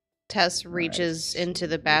 Tess reaches into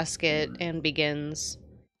the basket and begins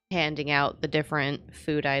handing out the different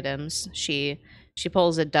food items. She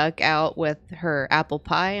pulls a duck out with her apple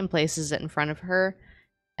pie and places it in front of her,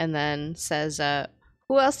 and then says,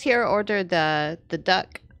 "Who else here ordered the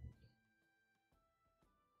duck?"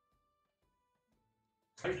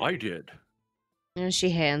 I did. And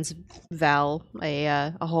she hands Val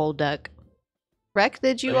a whole duck. Rek,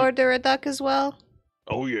 did you order a duck as well?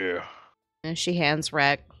 Oh yeah. And she hands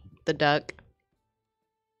Rek the duck.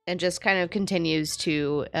 And just kind of continues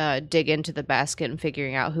to dig into the basket and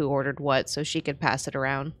figuring out who ordered what so she could pass it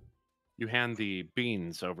around. You hand the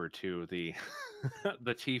beans over to the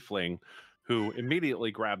the tiefling, who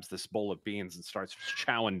immediately grabs this bowl of beans and starts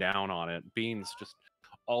chowing down on it. Beans just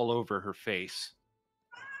all over her face.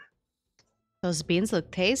 Those beans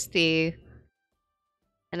look tasty.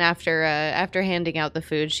 And after handing out the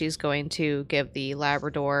food, she's going to give the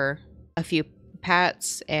Labrador a few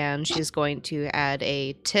pats, and she's going to add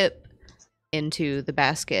a tip into the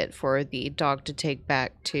basket for the dog to take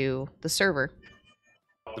back to the server.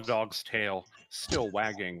 The dog's tail, still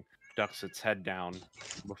wagging, ducks its head down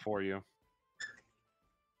before you.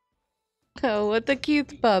 Oh, what a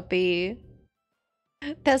cute puppy.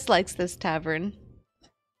 Tess likes this tavern.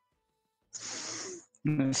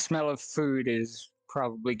 The smell of food is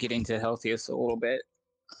probably getting to Healthius a little bit.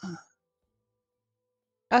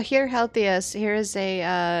 Oh, here, Healthius. Here is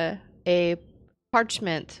a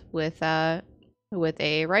parchment with a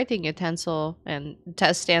writing utensil, and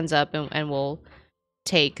Tess stands up and will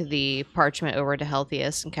take the parchment over to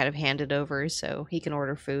Healthius and kind of hand it over so he can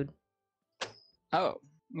order food. Oh,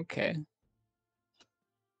 okay.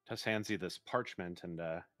 Tess hands you this parchment and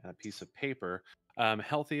a piece of paper.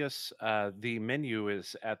 Healthiest, the menu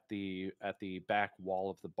is at the back wall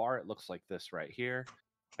of the bar. It looks like this right here.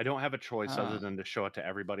 I don't have a choice other than to show it to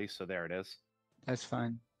everybody, so there it is. That's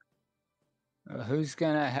fine. Who's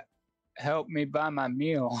gonna help me buy my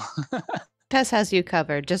meal? Tess has you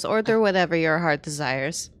covered. Just order whatever your heart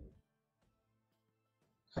desires.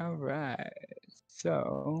 All right.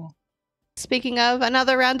 So, Speaking of,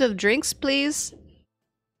 another round of drinks, please.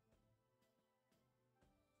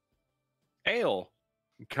 Ale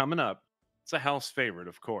coming up. It's a house favorite,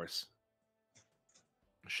 of course.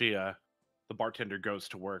 The bartender goes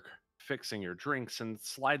to work fixing your drinks and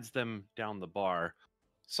slides them down the bar.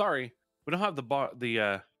 Sorry, we don't have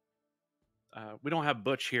we don't have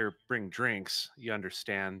Butch here bring drinks. You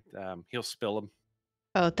understand? He'll spill them.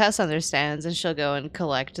 Oh, Tess understands, and she'll go and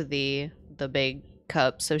collect the big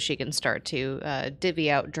cup so she can start to divvy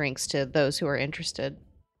out drinks to those who are interested.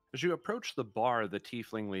 As you approach the bar, the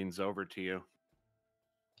tiefling leans over to you.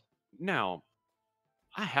 Now,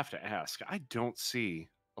 I have to ask, I don't see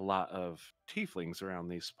a lot of tieflings around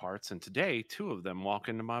these parts, and today 2 of them walk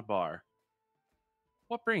into my bar.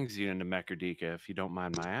 What brings you into Mekerdika, if you don't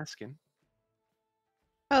mind my asking?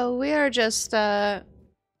 Oh, we are just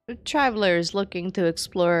travelers looking to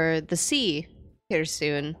explore the sea here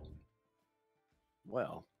soon.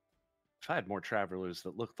 Well, if I had more travelers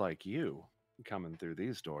that looked like you coming through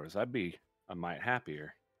these doors, I'd be a mite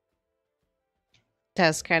happier.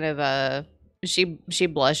 Tess kind of she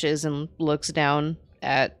blushes and looks down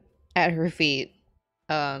at her feet,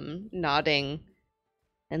 nodding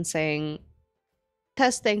and saying,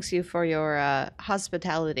 Tess thanks you for your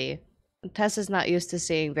hospitality. Tess is not used to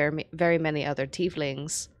seeing very many other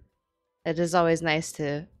tieflings. It is always nice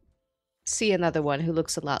to see another one who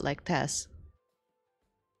looks a lot like Tess.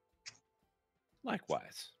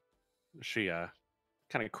 Likewise. She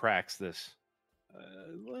kind of cracks this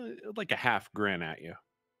like a half grin at you.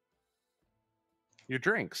 Your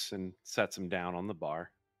drinks and sets them down on the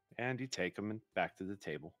bar, and you take them and back to the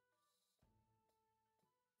table.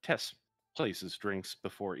 Tess places drinks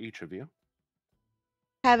before each of you.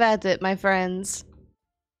 Have at it, my friends.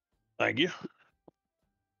 Thank you.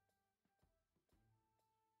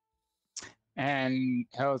 and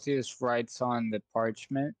Healthiest writes on the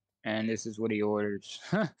parchment, and this is what he orders.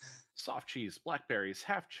 Soft cheese, blackberries,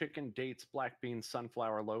 half chicken, dates, black beans,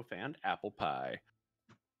 sunflower loaf, and apple pie.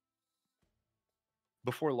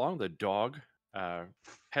 Before long, the dog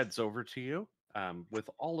heads over to you with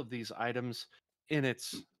all of these items in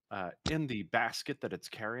the basket that it's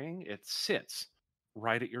carrying. It sits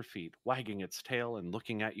right at your feet, wagging its tail and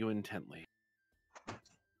looking at you intently.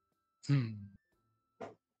 Well,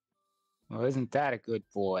 isn't that a good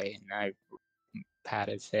boy? And I pat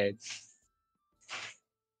his head.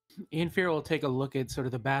 Inferior will take a look at sort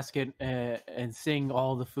of the basket and seeing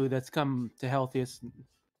all the food that's come to Healthiest.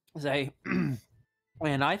 Say, and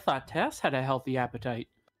I thought Tess had a healthy appetite.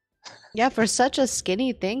 Yeah, for such a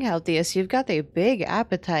skinny thing, Healthiest, you've got a big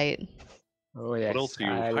appetite. Oh yes. What else are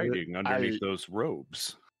you hiding underneath those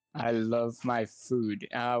robes? I love my food.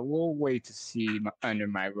 We'll wait to see under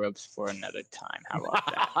my robes for another time. How about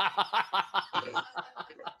that?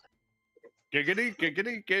 Giggity,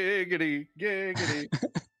 giggity, giggity, giggity.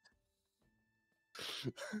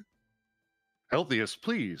 Healthiest,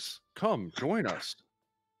 please come join us.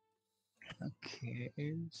 Okay,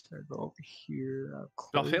 so I go over here. I'll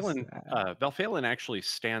close that. Valphalin actually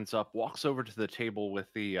stands up, walks over to the table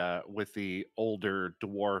with the older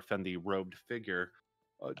dwarf and the robed figure.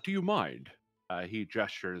 Do you mind? He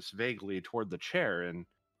gestures vaguely toward the chair and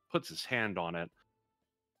puts his hand on it.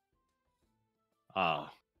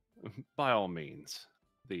 By all means,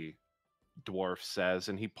 the dwarf says,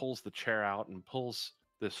 and he pulls the chair out and pulls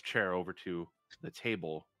this chair over to the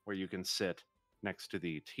table where you can sit next to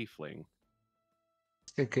the tiefling.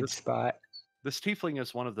 It's a good spot. This tiefling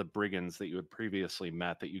is one of the brigands that you had previously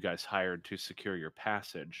met that you guys hired to secure your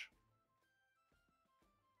passage.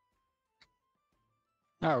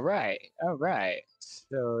 All right.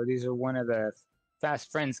 So these are one of the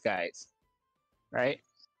Fast Friends guys, right?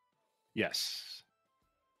 Yes.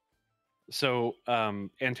 So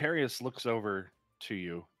Antarius looks over to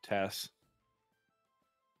you, Tess.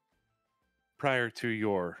 Prior to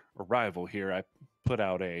your arrival here, I put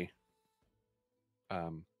out a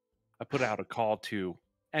call to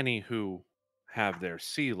any who have their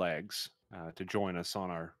sea legs to join us on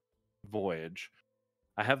our voyage.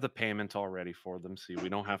 I have the payment already for them, so we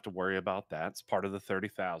don't have to worry about that. It's part of the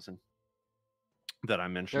 30,000 that I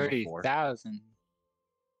mentioned before. 30,000.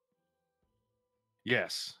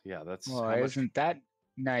 Yes, yeah, that's Well, how much. isn't that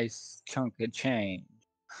nice chunk of change?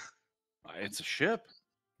 It's a ship.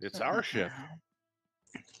 It's our ship.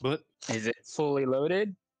 But Is it fully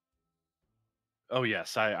loaded? oh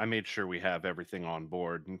yes, I made sure we have everything on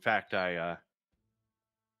board. In fact, I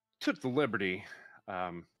took the liberty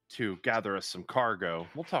to gather us some cargo.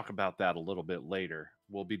 We'll talk about that a little bit later.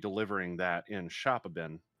 We'll be delivering that in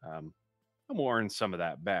Schapeben. And we'll earn some of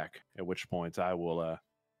that back. At which point, I'll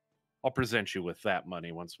present you with that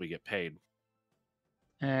money once we get paid.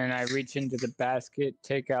 And I reach into the basket,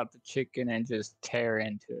 take out the chicken, and just tear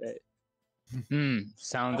into it.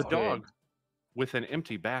 Sounds The good. dog, with an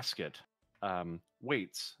empty basket,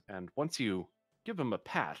 waits, and once you give him a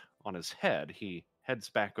pat on his head, he heads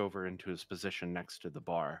back over into his position next to the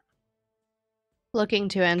bar. Looking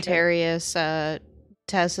to Antarius,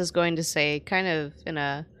 Tess is going to say, kind of in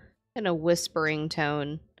a whispering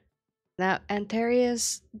tone, "Now,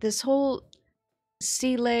 Antarius, this whole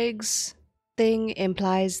sea legs thing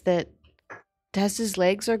implies that Tess's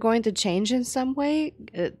legs are going to change in some way.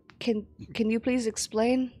 Can you please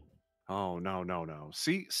explain?" Oh, no.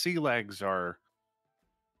 Sea legs are...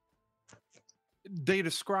 They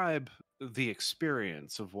describe the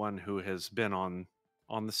experience of one who has been on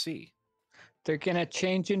the sea. They're gonna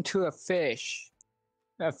change into a fish.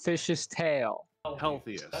 A fish's tail.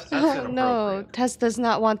 Healthiest. That's Oh no, inappropriate. Tess does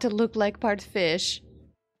not want to look like part fish.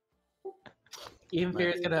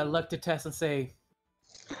 Yfronto is gonna look to Tess and say,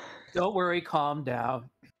 "Don't worry, calm down.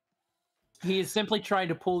 He is simply trying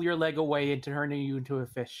to pull your leg away and turning you into a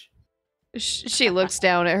fish." She looks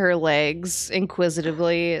down at her legs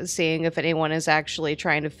inquisitively, seeing if anyone is actually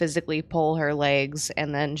trying to physically pull her legs,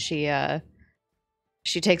 and then she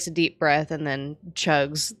takes a deep breath and then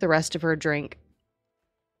chugs the rest of her drink.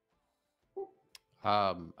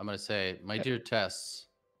 I'm gonna say, my dear Tess,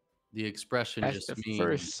 the expression That's the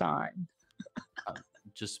first sign.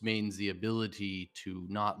 just means the ability to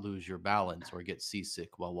not lose your balance or get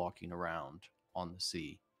seasick while walking around on the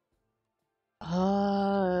sea.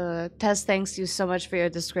 Tess, thanks you so much for your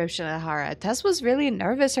description, Ahara. Tess was really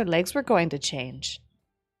nervous her legs were going to change.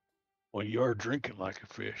 Well, you are drinking like a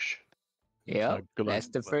fish. Yep, that's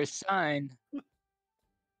the first sign.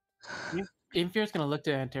 Yfronto is gonna look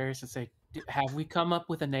to Antarius and say, "Have we come up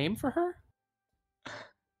with a name for her?"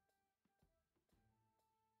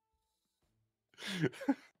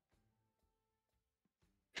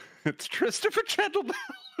 It's Christopher Gentleman.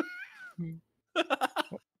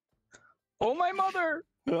 Oh, my mother!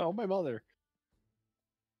 Oh, my mother.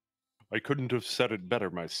 I couldn't have said it better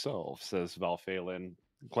myself, says Valphalin,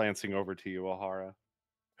 glancing over to you, Ahara.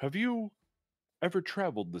 Have you ever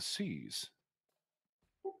traveled the seas?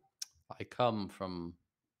 I come from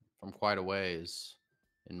quite a ways.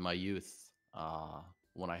 In my youth,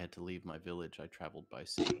 when I had to leave my village, I traveled by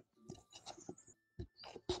sea.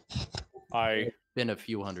 It's been a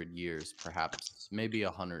few hundred years, perhaps, maybe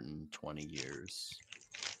 120 years.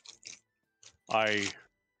 I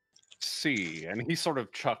see. And he sort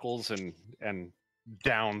of chuckles and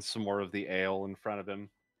downs some more of the ale in front of him.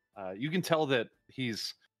 You can tell that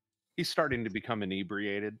he's starting to become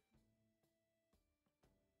inebriated.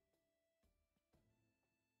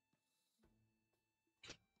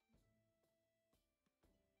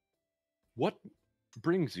 What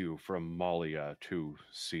brings you from Malia to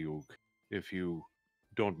Siug, if you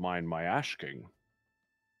don't mind my asking?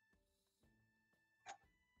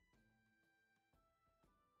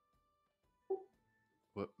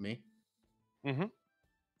 What, me?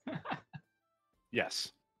 Mm-hmm.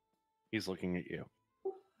 Yes. He's looking at you.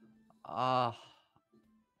 I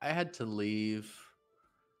had to leave.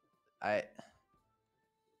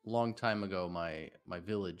 Long time ago, my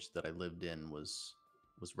village that I lived in was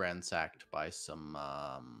ransacked by some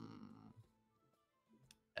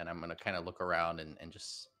and I'm gonna kind of look around and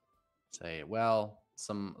just say, well,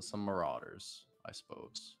 some marauders, I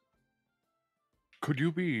suppose. Could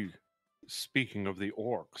you be speaking of the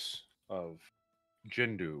orcs of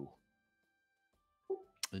Jindu?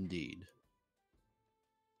 Indeed.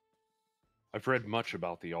 I've read much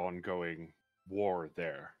about the ongoing war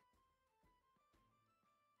there.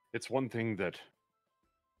 It's one thing that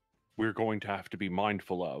we're going to have to be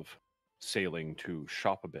mindful of sailing to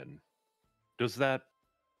Schapeben. Does that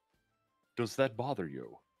bother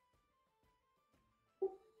you?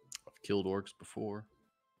 I've killed orcs before.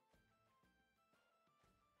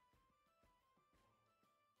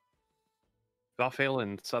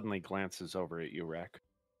 Valphalin suddenly glances over at you, Rek.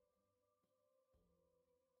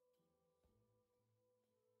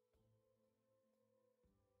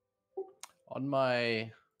 On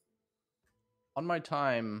my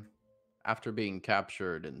time after being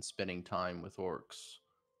captured and spending time with orcs,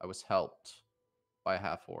 I was helped by a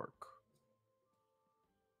half-orc.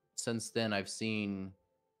 Since then, I've seen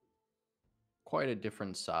quite a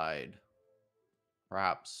different side.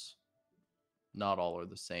 Perhaps not all are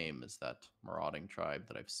the same as that marauding tribe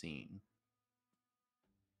that I've seen.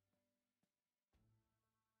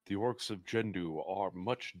 The orcs of Jendu are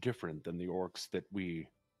much different than the orcs that we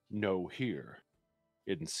know here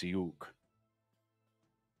in Siuk.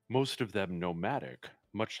 Most of them nomadic,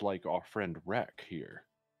 much like our friend Rek here.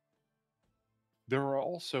 There are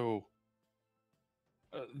also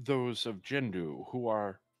those of Jendu who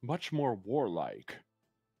are much more warlike.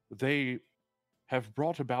 They have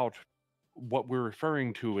brought about what we're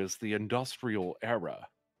referring to as the industrial era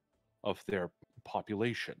of their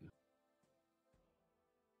population.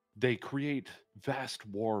 They create vast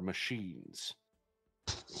war machines,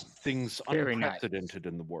 things Very nice. unprecedented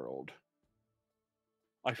in the world.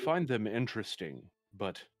 I find them interesting,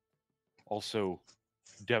 but also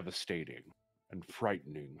devastating and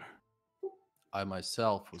frightening. I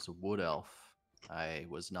myself was a wood elf. I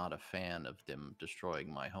was not a fan of them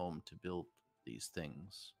destroying my home to build these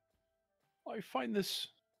things. I find this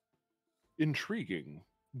intriguing.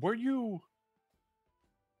 Were you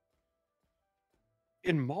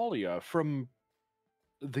in Malia from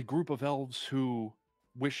the group of elves who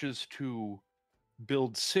wishes to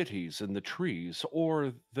build cities in the trees,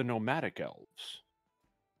 or the nomadic elves?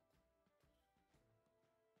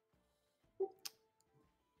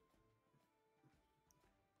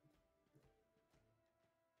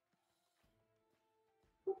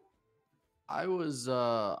 I was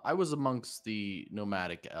amongst the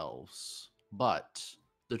nomadic elves, but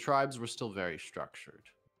the tribes were still very structured.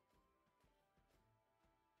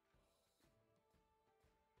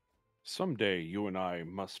 Someday you and I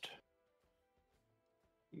must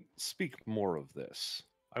speak more of this.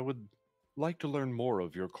 I would like to learn more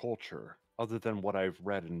of your culture, other than what I've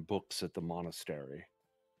read in books at the monastery.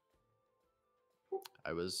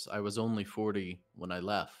 I was only 40 when I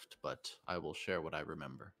left, but I will share what I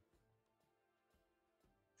remember.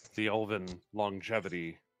 The elven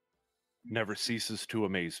longevity never ceases to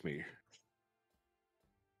amaze me.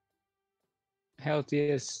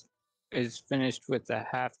 Healthiest is finished with the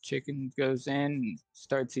half chicken, goes in and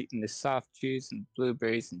starts eating the soft cheese and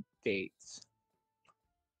blueberries and dates.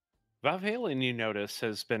 Valhalen, you notice,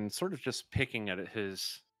 has been sort of just picking at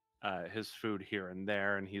his food here and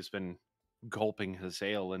there, and he's been gulping his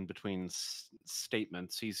ale in between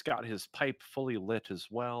statements. He's got his pipe fully lit as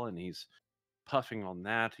well, and he's puffing on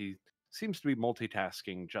that. He seems to be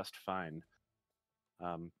multitasking just fine.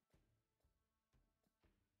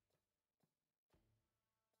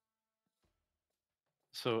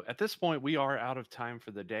 So at this point, we are out of time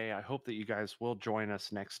for the day. I hope that you guys will join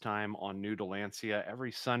us next time on New Dalancia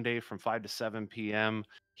every Sunday from 5 to 7 p.m.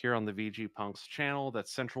 here on the VG Punks channel.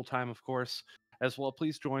 That's Central Time, of course. As well,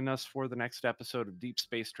 please join us for the next episode of Deep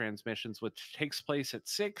Space Transmissions, which takes place at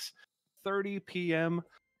 6:30 p.m.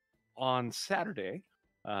 on Saturday.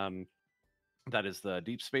 That is the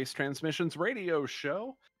Deep Space Transmissions radio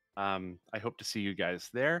show. I hope to see you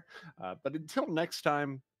guys there. But until next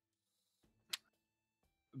time,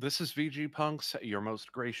 this is VG Punks, your most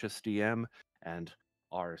gracious DM, and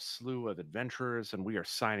our slew of adventurers, and we are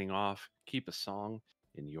signing off. Keep a song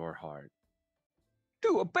in your heart.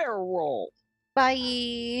 Do a barrel roll.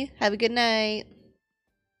 Bye. Have a good night.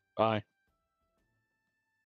 Bye.